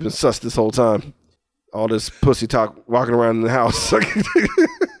he's been sus this whole time. All this pussy talk walking around in the house.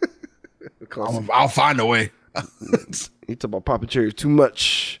 I'll find a way. He talk about popping cherries too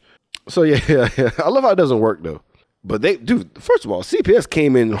much. So yeah. I love how it doesn't work though. But first of all, CPS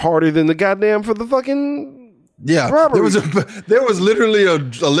came in harder than the goddamn for the fucking robbery. There was literally a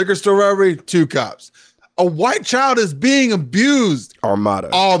liquor store robbery, 2 cops. A white child is being abused. Armada.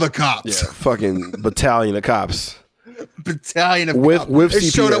 All the cops. Yeah, fucking battalion of cops. Battalion of cops. With they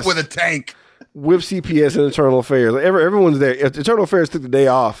CPS. showed up with a tank. With CPS and Internal Affairs. Like, everyone's there. Internal Affairs took the day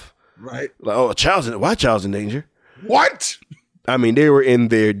off. Right. Like, white child's in danger. What? I mean, they were in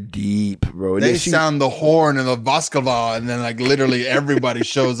there deep, bro. And they sound the horn and the Voskova, and then like literally everybody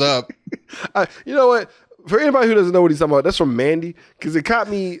shows up. You know what? For anybody who doesn't know what he's talking about, that's from Mandy. Because it caught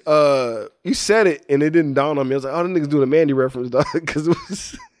me, you said it and it didn't dawn on me. I was like, oh, the niggas doing a Mandy reference, dog. Because it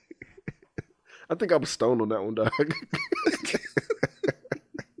was, I think I was stoned on that one, dog.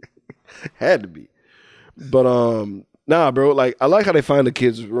 Had to be. But, nah, bro, like, I like how they find the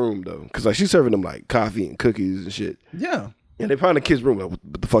kid's room, though. Because, like, she's serving them, like, coffee and cookies and shit. Yeah. And they find the kid's room. Like, what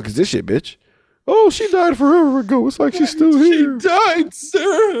the fuck is this shit, bitch? Oh, she died forever ago. It's like she's still here. She died, sir.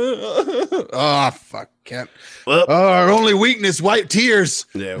 Oh, fuck. Can't. Our only weakness, white tears.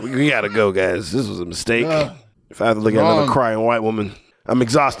 Yeah, we gotta go, guys. This was a mistake. If I have to look at another crying white woman. I'm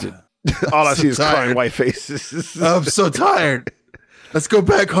exhausted. All I see is tired. crying white faces. I'm so tired. Let's go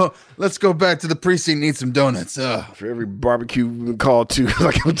back home. Let's go back to the precinct and eat some donuts. For every barbecue we've been called to,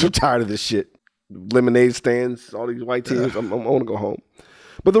 like I'm too tired of this shit. Lemonade stands, all these white teams. I want to go home.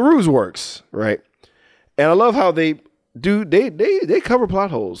 But the ruse works, right? And I love how they cover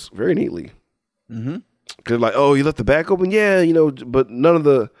plot holes very neatly. Mm-hmm. Cause like, oh, you left the back open, yeah, but none of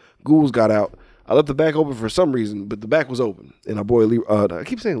the ghouls got out. I left the back open for some reason, but the back was open. And our boy, I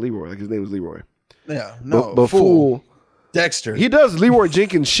keep saying Leroy, like his name was Leroy. Yeah, no, but Fool Dexter. He does Leroy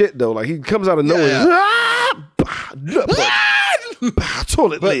Jenkins shit though. Like he comes out of nowhere.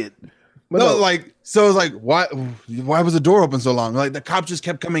 Toilet lid. But no, like so it's like why was the door open so long? Like the cops just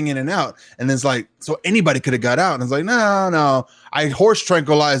kept coming in and out, and it's like so anybody could have got out. And it's like no, I horse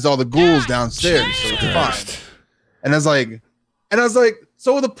tranquilized all the ghouls downstairs, so it's fine. And I was like,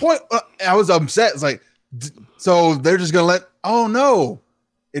 so the point I was upset. It's like, so they're just gonna let? Oh no,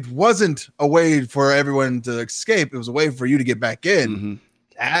 it wasn't a way for everyone to escape. It was a way for you to get back in. Mm-hmm.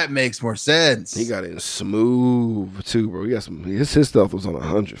 That makes more sense. He got in smooth too, bro. He got some. His stuff was on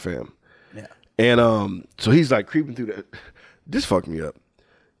 100, fam. Yeah. And so he's like creeping through that. This fucked me up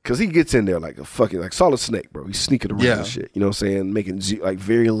because he gets in there like a fucking like Solid Snake, bro. He's sneaking around and shit. You know what I'm saying? Making like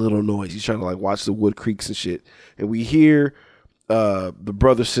very little noise. He's trying to like watch the wood creaks and shit. And we hear the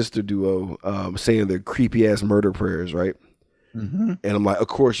brother sister duo saying their creepy ass murder prayers, right? Mm-hmm. And I'm like, of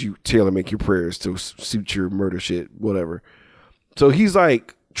course you tailor make your prayers to suit your murder shit, whatever. So he's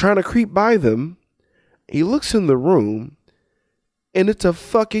like trying to creep by them. He looks in the room and it's a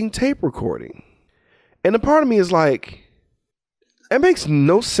fucking tape recording. And a part of me is like, it makes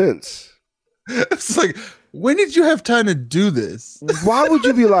no sense. It's like, when did you have time to do this? Why would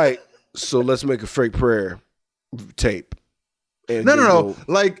you be like, so let's make a fake prayer tape? And no.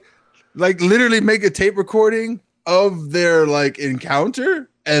 Like literally make a tape recording of their like encounter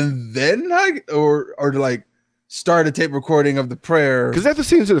and then like or like start a tape recording of the prayer. Because that's the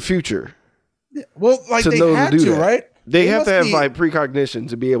scenes of the future. Yeah, well, like they had to, right? They have to have like precognition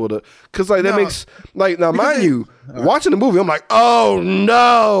to be able to, because like that makes like now mind you, watching the movie, I'm like, oh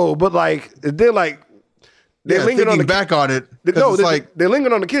no, but like then like they lingered on the back on it. No, they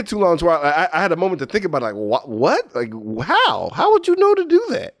lingered on the kid too long. So I had a moment to think about it, like what, like how would you know to do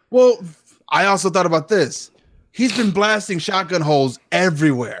that? Well, I also thought about this. He's been blasting shotgun holes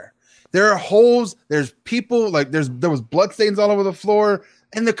everywhere. There are holes. There's people. Like there was bloodstains all over the floor,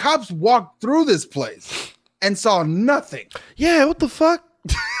 and the cops walked through this place and saw nothing. Yeah, what the fuck?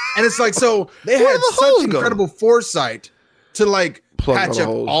 And it's like, so they had such incredible foresight to like patch up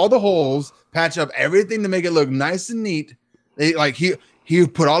all the holes, patch up everything to make it look nice and neat. They like he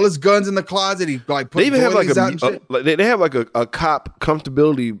put all his guns in the closet. He like put they even have like they have like a cop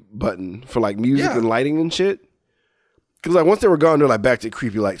comfortability button for like music and lighting and shit. Because like once they were gone, they're like back to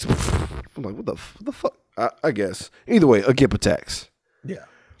creepy lights. I'm like, what the fuck? I guess either way, a Gimp attacks. Yeah,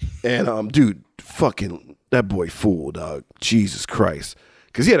 and dude, fucking that boy Fool, dog. Jesus Christ,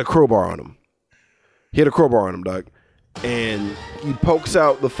 because he had a crowbar on him. Dog, and he pokes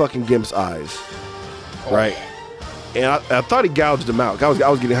out the fucking Gimp's eyes, right? And I thought he gouged him out. I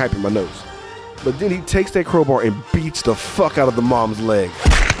was getting hype in my nose, but then he takes that crowbar and beats the fuck out of the mom's leg,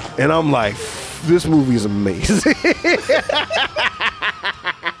 and I'm like, this movie is amazing.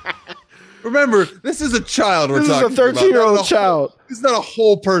 Remember, this is a child This is a 13-year-old child. It's not a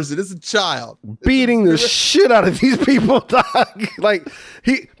whole person. It's a child. Beating the shit out of these people, dog. Like,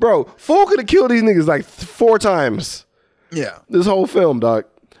 Fool could have killed these niggas like 4 times. Yeah. This whole film, dog.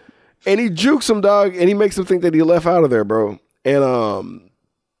 And he jukes him, dog, and he makes him think that he left out of there, bro. And,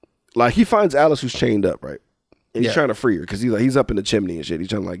 like, he finds Alice who's chained up, right? And he's trying to free her because he's up in the chimney and shit. He's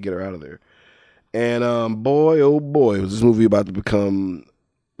trying to, like, get her out of there. And, boy, oh, boy, was this movie about to become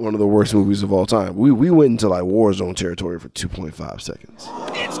one of the worst movies of all time. We went into like Warzone territory for 2.5 seconds.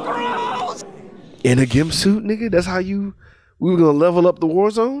 It's gross. In a Gimp suit, nigga. That's how we were gonna level up the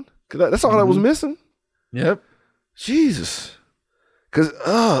Warzone. Cause that's all that was missing. Yep. Jesus. Cause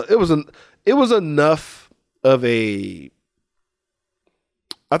it was enough of a.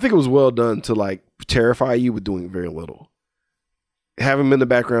 I think it was well done to like terrify you with doing very little. Have him in the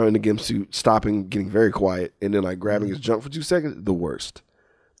background in the Gimp suit, stopping, getting very quiet, and then like grabbing his junk for 2 seconds. The worst.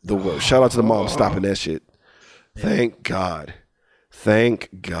 The worst. Shout out to the mom stopping that shit. Yeah. Thank God.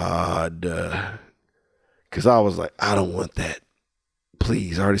 Because I was like, I don't want that.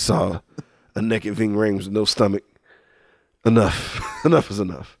 Please. I already saw a naked Ving Rhames with no stomach. Enough. Enough is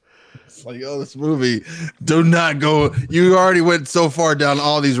enough. It's like, oh, this movie, do not go. You already went so far down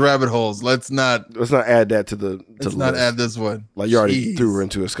all these rabbit holes. Let's not add that to the. Let's not add this one. Like you already threw her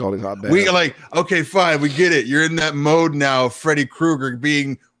into a scalding hot bath. We like, okay, fine, we get it. You're in that mode now. Of Freddy Krueger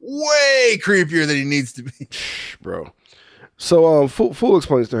being way creepier than he needs to be, bro. So Fool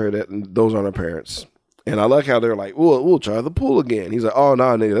explains to her that those aren't her parents, and I like how they're like, we'll try the pool again. He's like, oh no,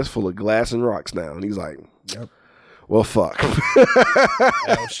 nigga, that's full of glass and rocks now, and he's like, yep. Well, fuck.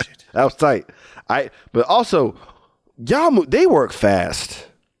 Oh shit, that was tight. But also, they work fast.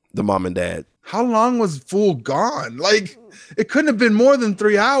 The mom and dad. How long was Fool gone? Like, it couldn't have been more than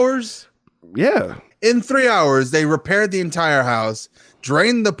 3 hours. Yeah. In 3 hours, they repaired the entire house,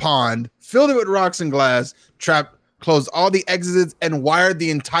 drained the pond, filled it with rocks and glass, closed all the exits, and wired the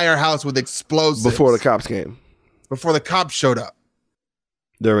entire house with explosives. Before the cops came. Before the cops showed up.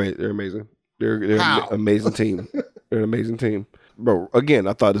 They're amazing. They're an amazing team. They're an amazing team. Bro, again,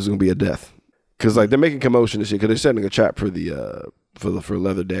 I thought this was going to be a death. Because like they're making commotion and shit. Because they're setting a trap for for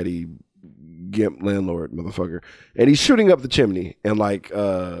Leather Daddy Gimp landlord motherfucker. And he's shooting up the chimney. And like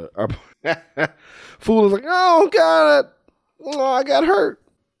our Fool is like, oh God, I got hurt.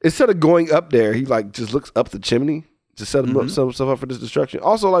 Instead of going up there, he like just looks up the chimney to set himself up for this destruction.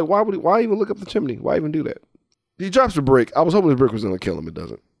 Also, like, why even look up the chimney? Why even do that? He drops a brick. I was hoping the brick was gonna kill him. It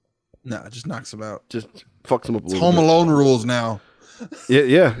doesn't. No, it just knocks him out. Just fucks him up a little Home bit. Alone rules now.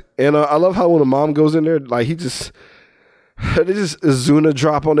 Yeah. And I love how when the mom goes in there, like they just Zuna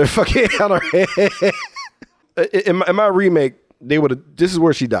drop on their fucking on her head. In my remake, they would have. This is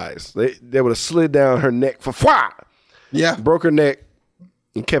where she dies. They would have slid down her neck for Yeah, broke her neck.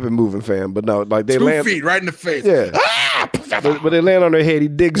 And kept it moving, fam. But no, like they 2 land feet right in the face. Yeah. But they land on her head. He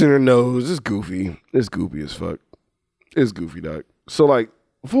digs in her nose. It's goofy. It's goofy as fuck. It's goofy, dog. So like,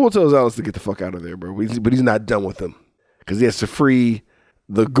 Fool tells Alice to get the fuck out of there, bro. But he's not done with them because he has to free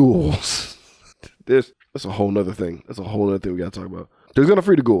the ghouls. That's a whole nother thing. That's a whole nother thing we got to talk about. He's gonna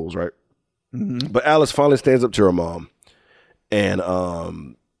free the ghouls, right? Mm-hmm. But Alice finally stands up to her mom, and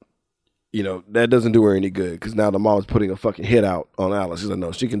that doesn't do her any good because now the mom's putting a fucking hit out on Alice. She's like,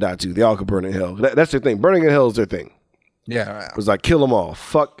 no, she can die too. They all could burn in hell. That's their thing. Burning in hell is their thing. Yeah, it was like kill them all.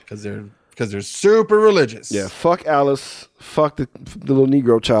 Fuck, because they're super religious. Yeah, fuck Alice. Fuck the little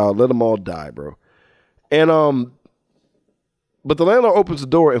Negro child. Let them all die, bro. And but the landlord opens the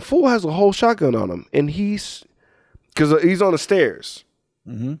door and Fool has a whole shotgun on him, and because he's on the stairs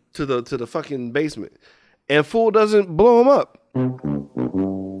to the fucking basement, and Fool doesn't blow him up.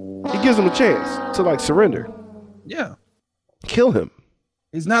 He gives him a chance to like surrender. Yeah. Kill him.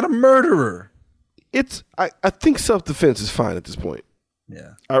 He's not a murderer. I think self-defense is fine at this point.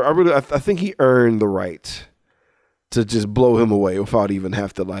 Yeah. I think he earned the right to just blow him away without even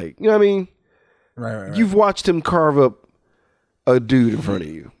have to like, you know what I mean? Right. You've watched him carve up a dude in front of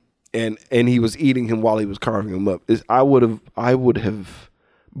you and he was eating him while he was carving him up. I would have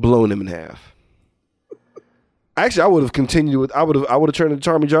blown him in half. Actually, I would have continued with. I would have turned into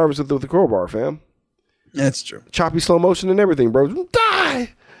Charmy Jarvis with the crowbar, fam. That's true. Choppy slow motion and everything, bro.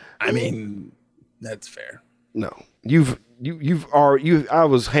 Die. I mean, that's fair. No, I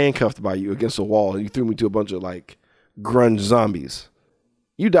was handcuffed by you against a wall, and you threw me to a bunch of like grunge zombies.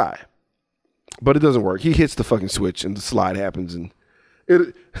 You die, but it doesn't work. He hits the fucking switch, and the slide happens, and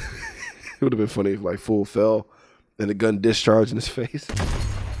it would have been funny if like Fool fell and the gun discharged in his face.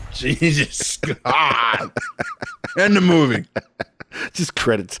 Jesus God. End the movie. Just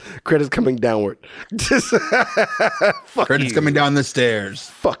credits coming downward. Just credits coming down the stairs.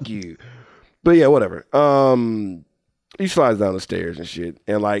 Fuck you. But yeah, whatever. He slides down the stairs and shit,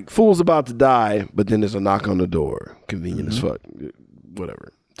 and like Fool's about to die, but then there's a knock on the door. Convenient as fuck.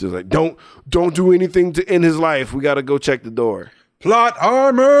 Whatever. Just like don't do anything to end his life. We gotta go check the door. Plot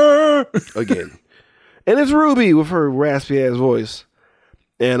armor again, and it's Ruby with her raspy ass voice.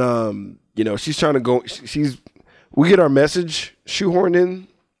 And she's trying to go. We get our message shoehorned in.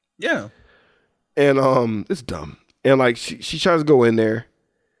 Yeah. And it's dumb. And like she tries to go in there.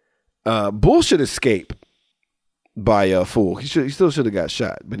 Bullshit escape by Fool. He still should have got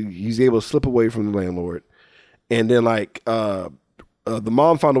shot, but he's able to slip away from the landlord. And then like the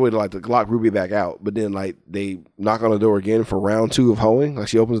mom found a way to like to lock Ruby back out, but then like they knock on the door again for round 2 of hoeing. Like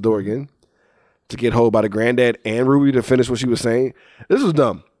she opens the door again to get hoed by the granddad and Ruby to finish what she was saying. This was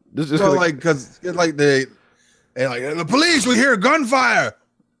dumb. This is because the police, we hear gunfire.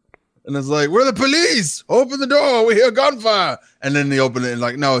 And it's like, we're the police. Open the door. We hear gunfire. And then they open it and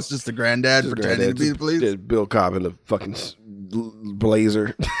like, no, it's just the granddad pretending to be the police. Bill Cobb in a fucking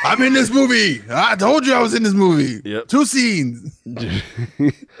blazer. I'm in this movie. I told you I was in this movie. Yep. 2 scenes.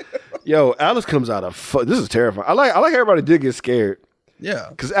 Yo, Alice comes out of this is terrifying. I like everybody did get scared. Yeah.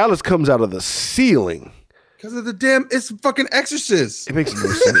 Because Alice comes out of the ceiling. Because of the damn, it's fucking Exorcist. It makes no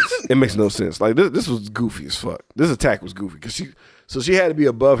sense. It makes no sense. Like this was goofy as fuck. This attack was goofy because she had to be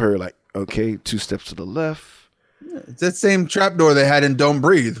above her. Like, okay, 2 steps to the left. Yeah, it's that same trapdoor they had in Don't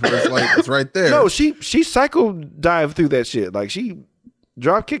Breathe, where it's like it's right there. No, she psycho dived through that shit. Like she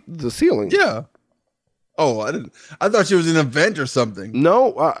drop kicked the ceiling. Yeah. Oh, I thought she was in an event or something.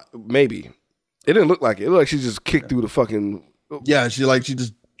 No, maybe. It didn't look like it. It looked like she just kicked through the fucking. Yeah, she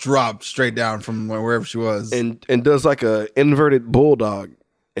just dropped straight down from wherever she was, and does like a inverted bulldog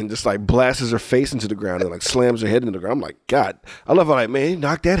and just like blasts her face into the ground and like slams her head into the ground. I'm like, God, I love how like, man,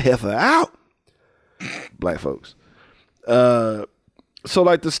 knock that heifer out. Black folks. So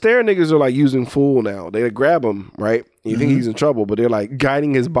like the stair niggas are like using Fool now. They grab him, right? You think he's in trouble, but they're like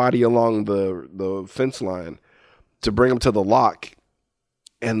guiding his body along the fence line to bring him to the lock.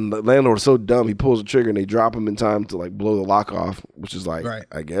 And the landlord is so dumb, he pulls the trigger and they drop him in time to like blow the lock off, which is like, right.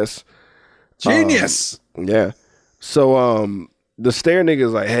 I guess. Genius. Yeah. So the stair nigga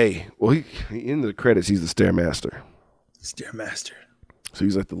is like, hey, well, he in the credits, he's the stairmaster. Stairmaster. So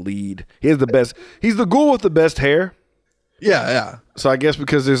he's like the lead. He has the best. He's the ghoul with the best hair. Yeah. So I guess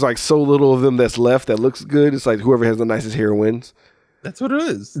because there's like so little of them that's left that looks good, it's like whoever has the nicest hair wins. That's what it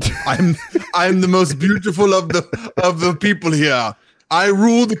is. I'm the most beautiful of the people here. I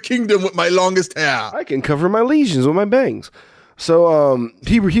rule the kingdom with my longest hair. I can cover my lesions with my bangs. So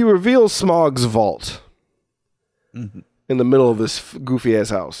he reveals Smog's vault in the middle of this goofy ass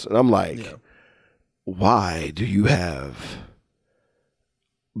house, and I'm like, why do you have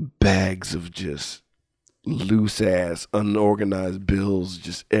bags of just loose ass unorganized bills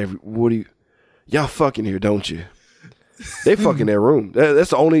just y'all fucking here, don't you? They fucking their room.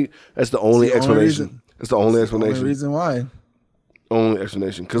 That's the only explanation. That's the only explanation. Only reason why. Only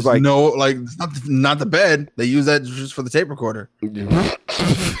explanation. Because like no, like it's not the bed. They use that just for the tape recorder.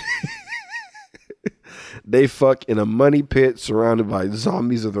 They fuck in a money pit surrounded by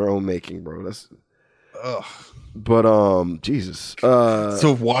zombies of their own making, bro. That's But Jesus. It's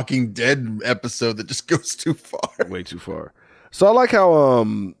a Walking Dead episode that just goes too far. Way too far. So I like how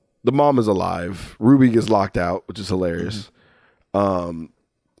the mom is alive. Ruby gets locked out, which is hilarious. And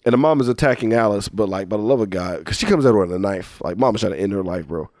the mom is attacking Alice, but like by the love of God, because she comes out with a knife. Like mama's trying to end her life,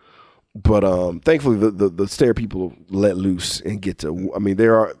 bro. But thankfully the stair people let loose and get to. I mean, they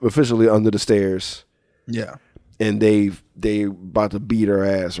are officially under the stairs. Yeah. And they about to beat her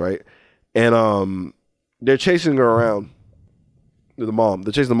ass, right? And they're chasing her around. The mom.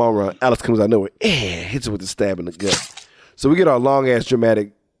 They're chasing the mom around. Alice comes out of nowhere, hits her with a stab in the gut. So we get our long ass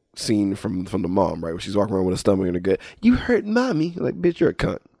dramatic scene from the mom, right? Where she's walking around with a stomach in her gut. You hurt mommy. Like, bitch, you're a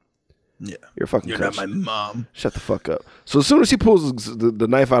cunt. Yeah. You're a fucking You're cunt. not my mom. Shut the fuck up. So as soon as she pulls the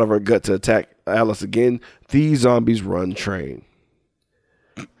knife out of her gut to attack Alice again, these zombies run train.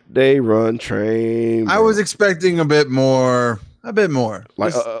 They run train. Bro. I was expecting a bit more.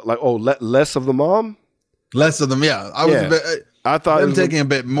 Like less of the mom? Less of them, yeah. I thought them taking a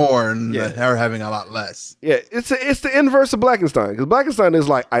bit more and her having a lot less. Yeah, it's the inverse of Blackenstein, because Blackenstein is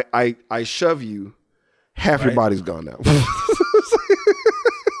like I shove you, half your body's gone now.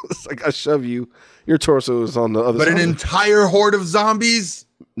 It's like I shove you, your torso is on the other side. But an entire horde of zombies,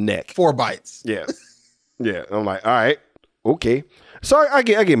 neck, 4 bites. Yeah, yeah. I'm like, all right, okay. So I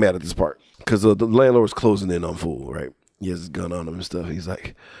get mad at this part because the landlord's closing in on Fool, right? He has his gun on him and stuff. He's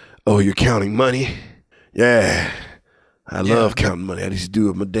like, "Oh, you're counting money? Yeah, I love counting money. I just do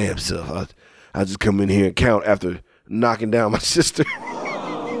it my damn self. I just come in here and count after knocking down my sister."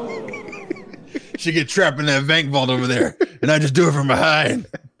 She get trapped in that bank vault over there, and I just do it from behind.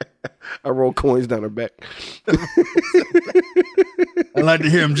 I roll coins down her back. I like to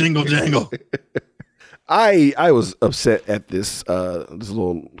hear him jingle jangle. I was upset at this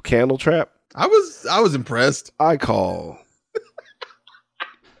little candle trap. I was impressed. I call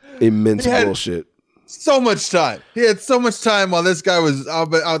immense bullshit. So much time. He had so much time while this guy was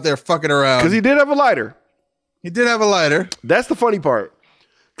out there fucking around. Because he did have a lighter. He did have a lighter. That's the funny part.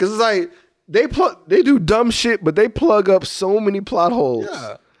 Because it's like they do dumb shit, but they plug up so many plot holes.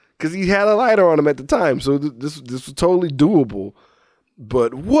 Yeah. Because he had a lighter on him at the time, so this was totally doable.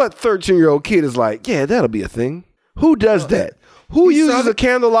 But what 13-year-old kid is like, yeah, that'll be a thing? Who does that? Who uses a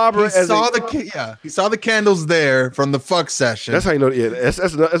candelabra as he saw the candles there from the fuck session. That's how you know. Yeah,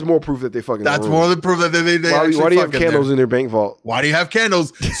 that's more proof that they fucking. That's more the proof that they why do you have candles in their bank vault? Why do you have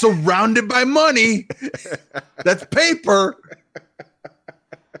candles surrounded by money? That's paper.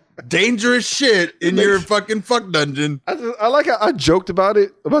 dangerous shit in your fucking fuck dungeon. I like how I joked about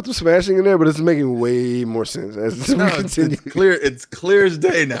it, about the smashing in there, but it's making way more sense as we continue. It's clear as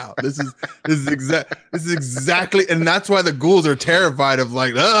day now. This is exactly, and that's why the ghouls are terrified of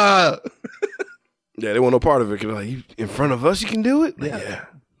like, ah. Yeah, they want no part of it. Cause like, you, in front of us, you can do it. Yeah.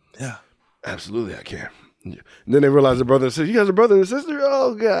 Absolutely, I can. Yeah. And then they realize their brother and sister. You guys are brother and sister?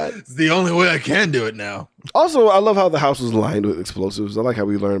 Oh, God. It's the only way I can do it now. Also, I love how the house was lined with explosives. I like how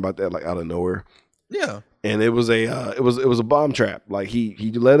we learned about that like out of nowhere. Yeah. And it was a bomb trap. Like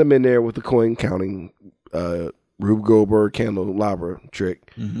he let him in there with the coin counting Rube Goldberg candelabra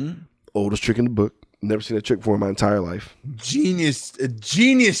trick. Mm-hmm. Oldest trick in the book. Never seen a trick before in my entire life. A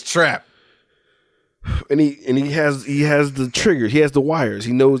genius trap. And he has the trigger. He has the wires.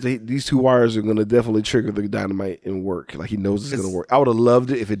 He knows that these two wires are going to definitely trigger the dynamite and work. Like he knows it's going to work. I would have loved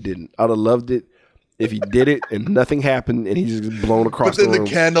it if it didn't. I would have loved it if he did it and nothing happened and he just blown across the room. But then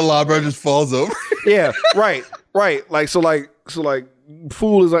the candelabra just falls over. Yeah, right. Like so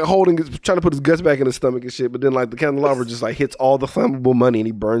fool is like trying to put his guts back in his stomach and shit. But then like the candelabra just like hits all the flammable money and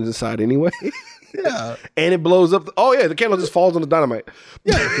he burns inside anyway. Yeah. And it blows up. The candle just falls on the dynamite.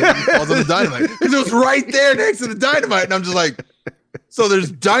 Yeah, it falls on the dynamite. Because it was right there next to the dynamite. And I'm just like, so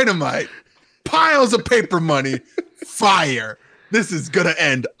there's dynamite, piles of paper money, fire. This is going to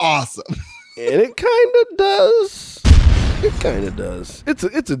end awesome. And it kind of does. It kind of does.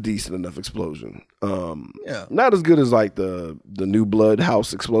 It's a decent enough explosion. Yeah. Not as good as like the New Blood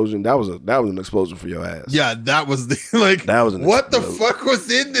house explosion. That was an explosion for your ass. Yeah, that was what the fuck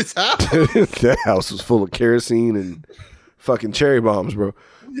was in this house? That house was full of kerosene and fucking cherry bombs, bro.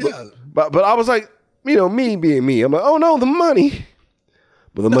 Yeah. But I was like, me being me, I'm like, oh no, the money.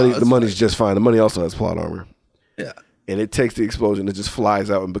 But the money's just fine. The money also has plot armor. Yeah. And it takes the explosion, it just flies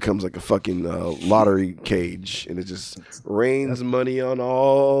out and becomes like a fucking lottery cage, and it just rains money on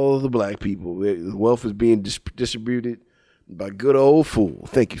all the black people. The wealth is being distributed by good old Fool.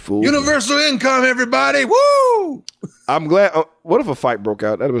 Thank you, Fool. Universal income, everybody! Woo! I'm glad. What if a fight broke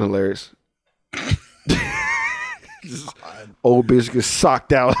out? That'd have been hilarious. Old bitch gets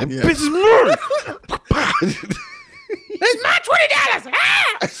socked out. Like, bitch is murdered. It's my $20.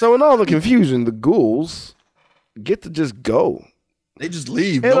 Ah! So in all the confusion, the ghouls get to just go. They just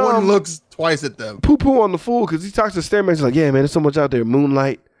leave. And, no one looks twice at them. Poo on the Fool because he talks to the stairman. He's like, yeah, man, there's so much out there.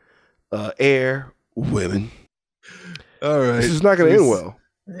 Moonlight, air, women. All right. This is not going to end well.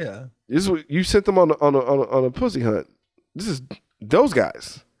 Yeah. You sent them on a pussy hunt. This is those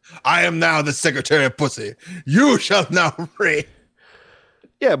guys. I am now the secretary of pussy. You shall now reign.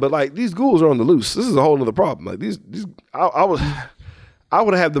 Yeah, but like these ghouls are on the loose. This is a whole nother problem. Like these I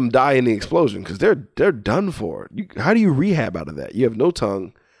would have them die in the explosion because they're done for. How do you rehab out of that? You have no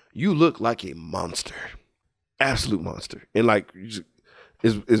tongue. You look like a monster, absolute monster. And like,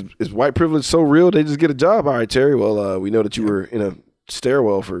 is white privilege so real? They just get a job. All right, Terry. Well, we know that you were in a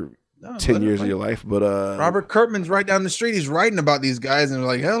stairwell for 10 years of your life, but Robert Kirkman's right down the street. He's writing about these guys, and they're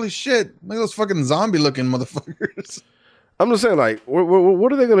like, holy shit, look at those fucking zombie-looking motherfuckers. I'm just saying, like,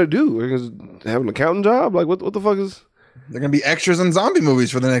 what are they gonna do? They're gonna have an accounting job? Like, what the fuck is? They're going to be extras in zombie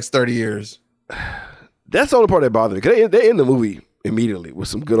movies for the next 30 years. That's the only part that bothered me. Because they end the movie immediately with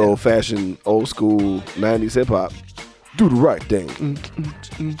some good old-fashioned, old-school 90s hip-hop. Do the right thing.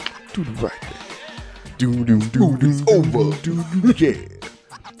 Do the right thing. It's over. Yeah.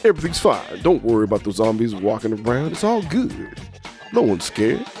 Everything's fine. Don't worry about those zombies walking around. It's all good. No one's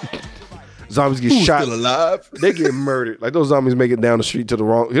scared. Zombies get shot. Still alive? They get murdered. Like those zombies make it down the street to the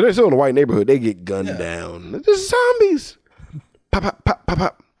wrong. They're still in a white neighborhood. They get gunned down. They're just zombies. Pop, pop, pop, pop,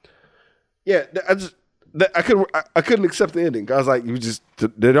 pop. Yeah, I couldn't accept the ending. I was like,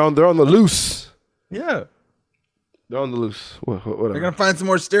 they're on the loose. Yeah, they're on the loose. Whatever. They're gonna find some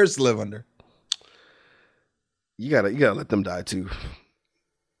more stairs to live under. You gotta let them die too.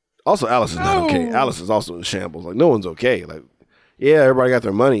 Also, Alice is not okay. Alice is also in shambles. Like no one's okay. Like yeah, everybody got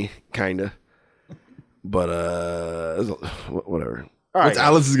their money, kinda. But whatever. All What's right,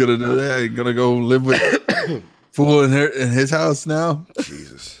 Alice is gonna do? Yeah, gonna go live with Fool in his house now.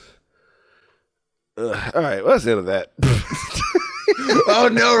 Jesus. All right, well, that's the end of that. Oh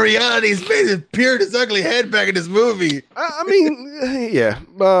no, reality's face has peered his ugly head back in this movie. I mean, yeah.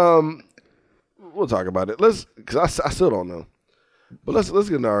 We'll talk about it. Because I still don't know. But let's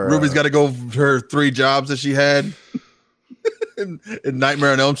get into our. Ruby's got to go for her 3 jobs that she had in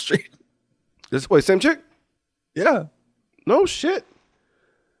Nightmare on Elm Street. Wait, same chick? Yeah. No shit.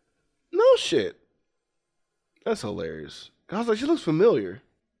 That's hilarious. I was like, she looks familiar.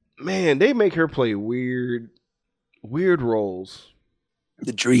 Man, they make her play weird roles.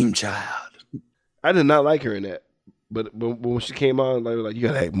 The dream child. I did not like her in that. But when she came on, like you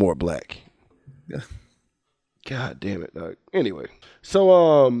gotta act more black. Yeah. God damn it, dog. Anyway,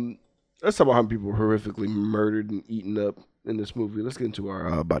 so let's talk about how many people were horrifically murdered and eaten up in this movie. Let's get into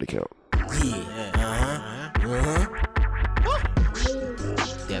our body count.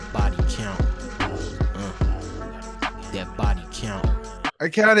 That body count. That body count. I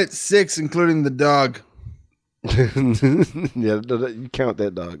counted 6, including the dog. Yeah, you count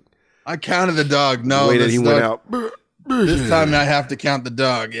that dog. I counted the dog. No, the way that he went out. This time I have to count the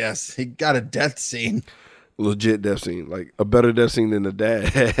dog. Yes, he got a death scene. Legit death scene, like a better death scene than the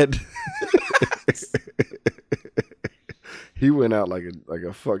dad. He went out like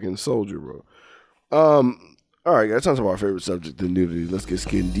a fucking soldier, bro. All right, guys, time to talk about our favorite subject, the nudity. Let's get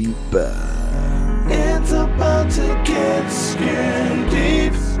skin deep. It's about to get skin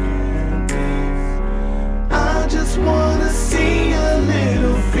deep. I just wanna see a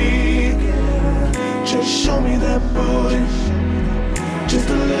little feet. Just show me that booty. Just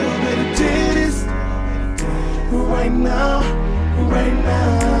a little bit of titties. Right now, right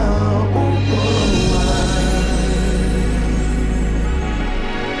now.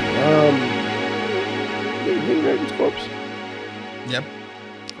 Raven's corpse. Yep.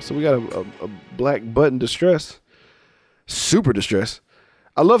 So we got a black button distress. Super distress.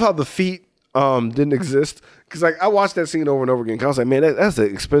 I love how the feet didn't exist. Because like I watched that scene over and over again. Cause I was like, man, that's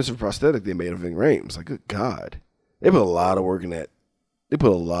an expensive prosthetic they made of Ving Rhames. Like, good God. They put a lot of work in that. They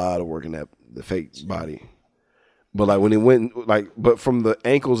put a lot of work in that, the fake body. But like when it went but from the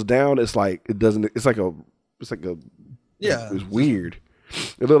ankles down, it's like it doesn't. It's like a. Yeah. It's weird.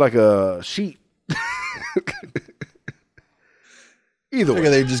 It looked like a sheet. Either way, Okay,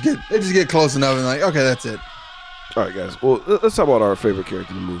 they just get close enough and like, okay, that's it. all right, guys. Well, let's talk about our favorite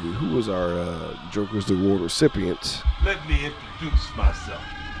character in the movie. Who was our Joe Grizzly Award recipient? Let me introduce myself.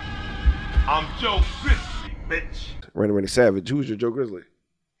 I'm Joe Grizzly, bitch. Randy Savage. Who was your Joe Grizzly?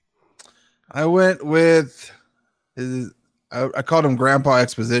 I went with I called him Grandpa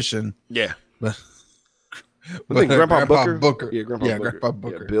Exposition. Yeah. But I think Grandpa Booker. Booker. Yeah, Grandpa Booker. Grandpa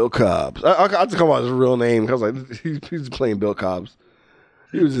Booker. Yeah, Bill Cobbs. I just call out his real name because like he's playing Bill Cobbs.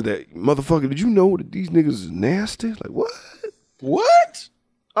 He was just that motherfucker. Did you know that these niggas is nasty? Like what? What?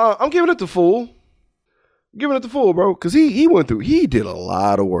 I'm giving it to Fool. Giving it to Fool, bro, because he went through. He did a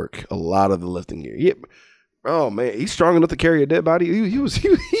lot of work, a lot of the lifting here. Oh man, he's strong enough to carry a dead body. He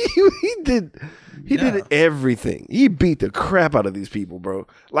did everything. He beat the crap out of these people, bro.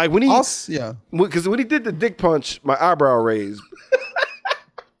 Like when he because when he did the dick punch, my eyebrow raised.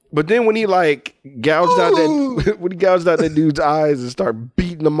 But then when he like gouged out that dude's eyes and started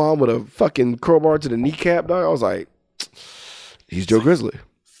beating him on with a fucking crowbar to the kneecap, dog, I was like, he's Joe Grizzly.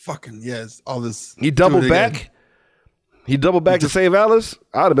 Fucking yes, all this. He doubled back. Again. He doubled back to save Alice.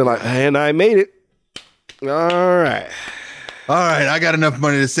 I'd have been like, and I made it. All right. I got enough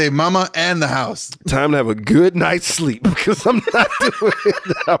money to save Mama and the house. Time to have a good night's sleep because I'm not doing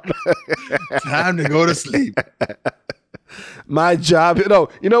it. Time to go to sleep. My job,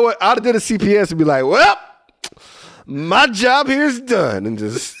 you know what? I'd have did a CPS and be like, well, my job here is done, and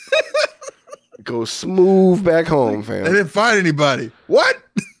just go smooth back home, fam. I didn't find anybody. What?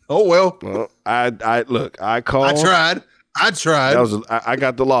 Oh well. Well, I called. I tried. I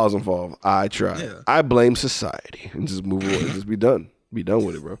got the laws involved. I tried. Yeah. I blame society and just move away. Just be done. Be done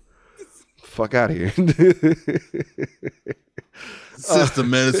with it, bro. Fuck out of here. System,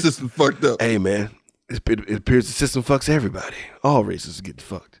 man. The system fucked up. Hey, man. It appears the system fucks everybody. All races get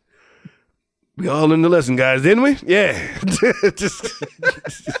fucked. We all learned the lesson, guys, didn't we? Yeah.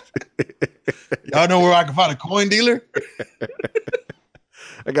 Y'all know where I can find a coin dealer?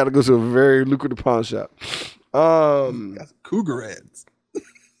 I got to go to a very lucrative pawn shop. Got cougar ads.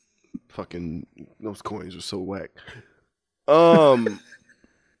 Fucking those coins are so whack. Like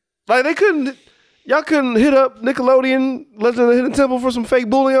y'all couldn't hit up Nickelodeon Legend of the Hidden Temple for some fake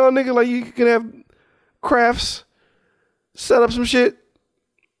bullion, nigga. Like you could have crafts set up some shit.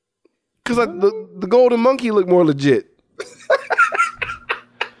 Cause like the golden monkey looked more legit.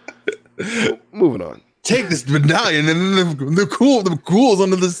 Moving on. Take this medallion, and then the ghouls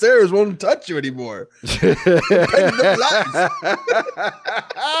under the stairs won't touch you anymore.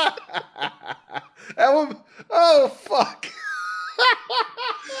 Oh fuck!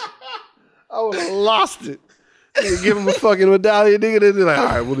 I would have lost it. Nigga, give him a fucking medallion, nigga. They're like, all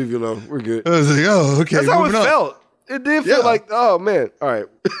right, we'll leave you alone. We're good. I was like, oh, okay. That's how it felt. It did feel like, oh man, all right.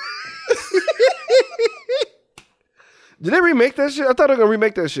 Did they remake that shit? I thought they were gonna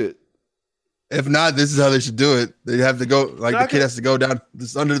remake that shit. If not, this is how they should do it. They have to go, like the kid has to go down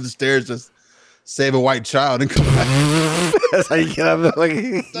this under the stairs to save a white child and come back. That's how you get out of it.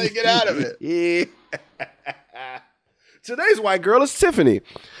 That's how you get out of it. Yeah. Today's white girl is Tiffany.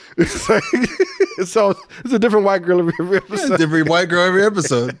 It's like, it's a different white girl every episode. Different white girl every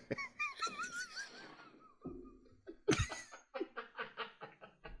episode.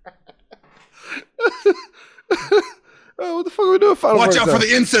 Oh, what the fuck are we doing? Watch out for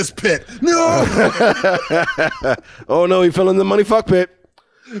the incest pit. No. Oh no, he fell in the money fuck pit.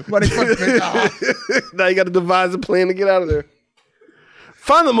 Money fuck pit. Now you got to devise a plan to get out of there.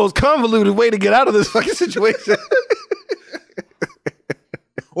 Find the most convoluted way to get out of this fucking situation.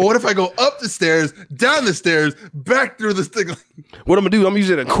 Or what if I go up the stairs, down the stairs, back through this thing? What I'm gonna do? I'm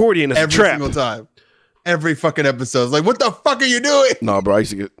using an accordion as a Every trap. single time. Every fucking episode. It's like, what the fuck are you doing? No, bro, I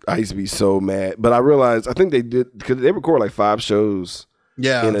used to be so mad. But I realized, I think they did, because they record like 5 shows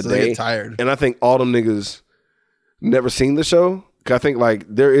Yeah, in a so day. they get tired. And I think all them niggas never seen the show. Cause I think like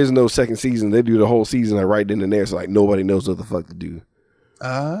there is no second season. They do the whole season like right then and there. So like nobody knows what the fuck to do.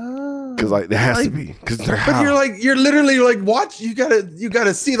 Cause like there has to be. Cause they're But you're literally like, watch. You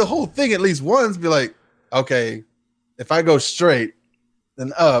gotta see the whole thing at least once. Be like, okay, if I go straight,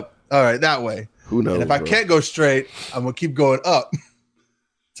 then up. All right, that way. Who knows? And if I can't go straight, I'm gonna keep going up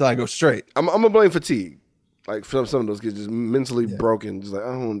till I go straight. I'm gonna blame fatigue. Like some of those kids just mentally broken. Just like I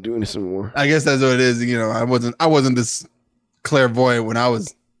don't want to do this anymore. I guess that's what it is. You know, I wasn't this clairvoyant when I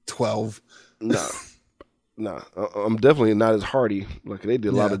was 12. Nah. I'm definitely not as hardy. Like they did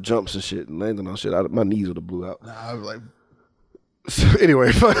a lot of jumps and shit and landing on shit. My knees would have blew out. Nah, I was like, so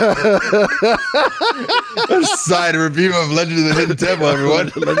anyway, side review of Legend of the Hidden Temple,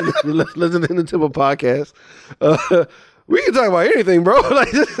 everyone. Legend of the Hidden Temple podcast. We can talk about anything, bro.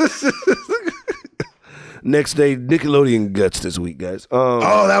 Like next day, Nickelodeon guts this week, guys.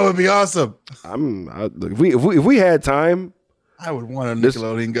 Oh, that would be awesome. Look, if we had time, I would want a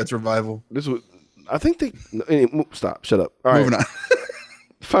Nickelodeon Guts revival. this would. I think they. Stop. Shut up. All right. Moving on.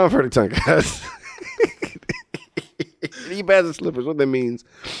 Final verdict time, guys. Knee pads and slippers. What that means?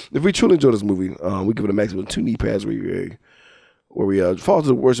 If we truly enjoy this movie, we give it a maximum of 2 knee pads where we fall to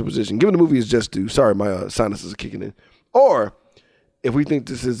the worst position. Given the movie is just due. Sorry, my sinuses are kicking in. Or if we think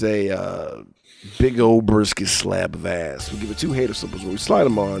this is a big old brisket slab of ass, we give it 2 hater slippers where we slide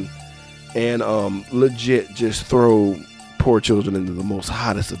them on and legit just throw poor children into the most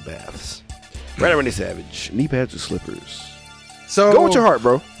hottest of baths. Right, Randy Savage. Knee pads or slippers. So Go with your heart,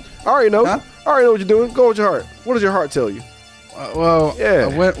 bro. I already know. Huh? I already know what you're doing. Go with your heart. What does your heart tell you? Well, Yeah.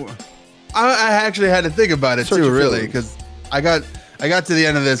 I actually had to think about it Search too, your really, feelings. because I got to the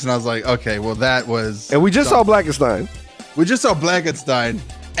end of this and I was like, okay, well that was. And we just saw Blackenstein. We just saw Blackenstein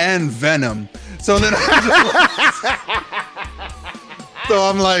and Venom. So then, so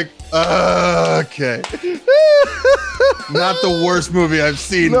I'm like, okay, not the worst movie I've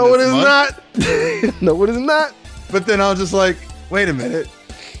seen. No, it this is month. not. No, it is not. But then I was just like, wait a minute.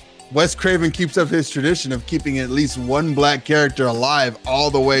 Wes Craven keeps up his tradition of keeping at least one black character alive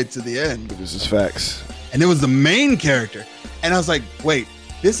all the way to the end. This is facts. And it was the main character. And I was like, wait,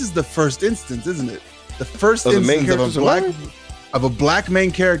 this is the first instance, isn't it? The first Of the main instance character of a black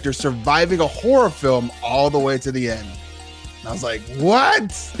main character surviving a horror film all the way to the end. And I was like,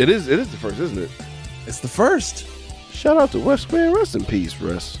 what? It is the first, isn't it? It's the first. Shout out to Wes, man. Rest in peace,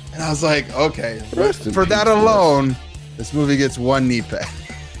 Russ. And I was like, okay, Rest in for peace, that Russ. alone, this movie gets 1 knee pad.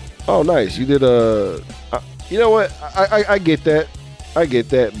 Oh, nice. You did you know what? I get that. I get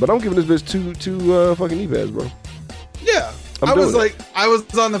that. But I'm giving this bitch two fucking knee pads, bro. Yeah. I'm I was doing like, I was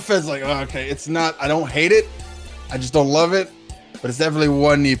on the fence, like, oh, okay, it's not, I don't hate it. I just don't love it. But it's definitely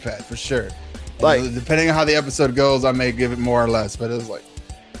 1 knee pad for sure. Like- And depending on how the episode goes, I may give it more or less. But it was like,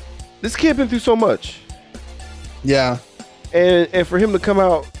 This kid been through so much. yeah. And for him to come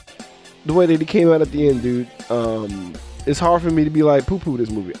out the way that he came out at the end, dude, it's hard for me to be like poo-poo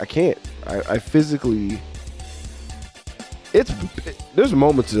this movie. I can't. I physically. There's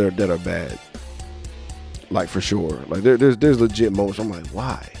moments that are bad, like for sure. Like there's legit moments. I'm like,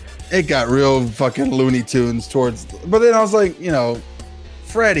 why? It got real fucking Looney Tunes towards, but then I was like, you know,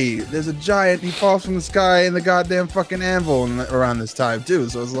 Freddy, there's a giant, he falls from the sky in the goddamn fucking anvil around this time too.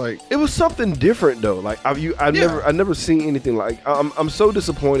 So it's like, It was something different though. Like I've never seen anything like. I'm so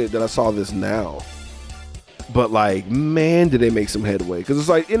disappointed that I saw this now. But like, man, did they make some headway? Because it's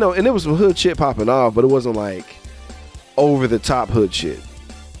like, you know, and it was some hood shit popping off, but it wasn't like over the top hood shit.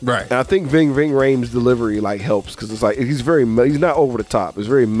 right. And I think Ving Rhames' delivery like helps because it's like he's not over the top. It's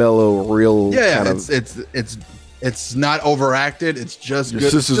very mellow, real. Yeah, kind it's not overacted. It's just Your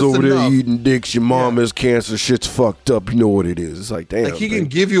good. sister's just over enough. there eating dicks. Your mom has cancer. Shit's fucked up. You know what it is. It's like, damn. Like he can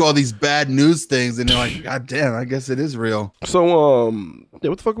give you all these bad news things, and you're like, God damn, I guess it is real. So, yeah,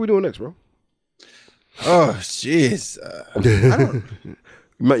 what the fuck are we doing next, bro? Oh, jeez.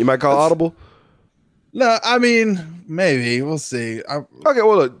 You might call audible. No, I mean, maybe we'll see. Okay,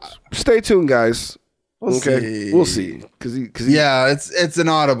 well, look, stay tuned, guys. We'll see. Cause yeah, it's an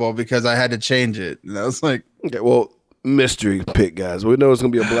audible because I had to change it. And I was like, okay, well, mystery pick, guys. We know it's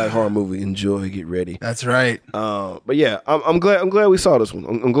gonna be a black horror movie. Enjoy, get ready. That's right. But yeah, I'm glad we saw this one.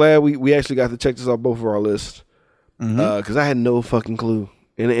 I'm glad we actually got to check this off both of our lists. Because I had no fucking clue,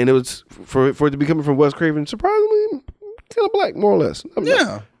 and it was for it to be coming from Wes Craven, surprisingly kind of black, more or less.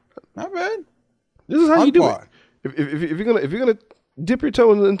 Not bad. This is how you do it. If you're gonna dip your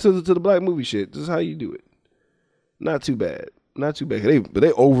toe into the black movie shit, this is how you do it. Not too bad. But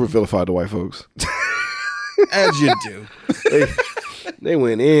they over vilify the white folks. As you do. They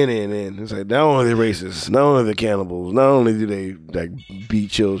went in. It's like, not only are they racist, not only are they cannibals, not only do they like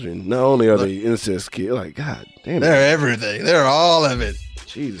beat children, not only are they incest kids. Like, God damn it. They're everything. They're all of it.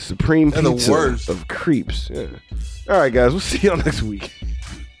 Jesus, supreme They're the pizza worst. of creeps. Yeah. All right, guys. We'll see y'all next week.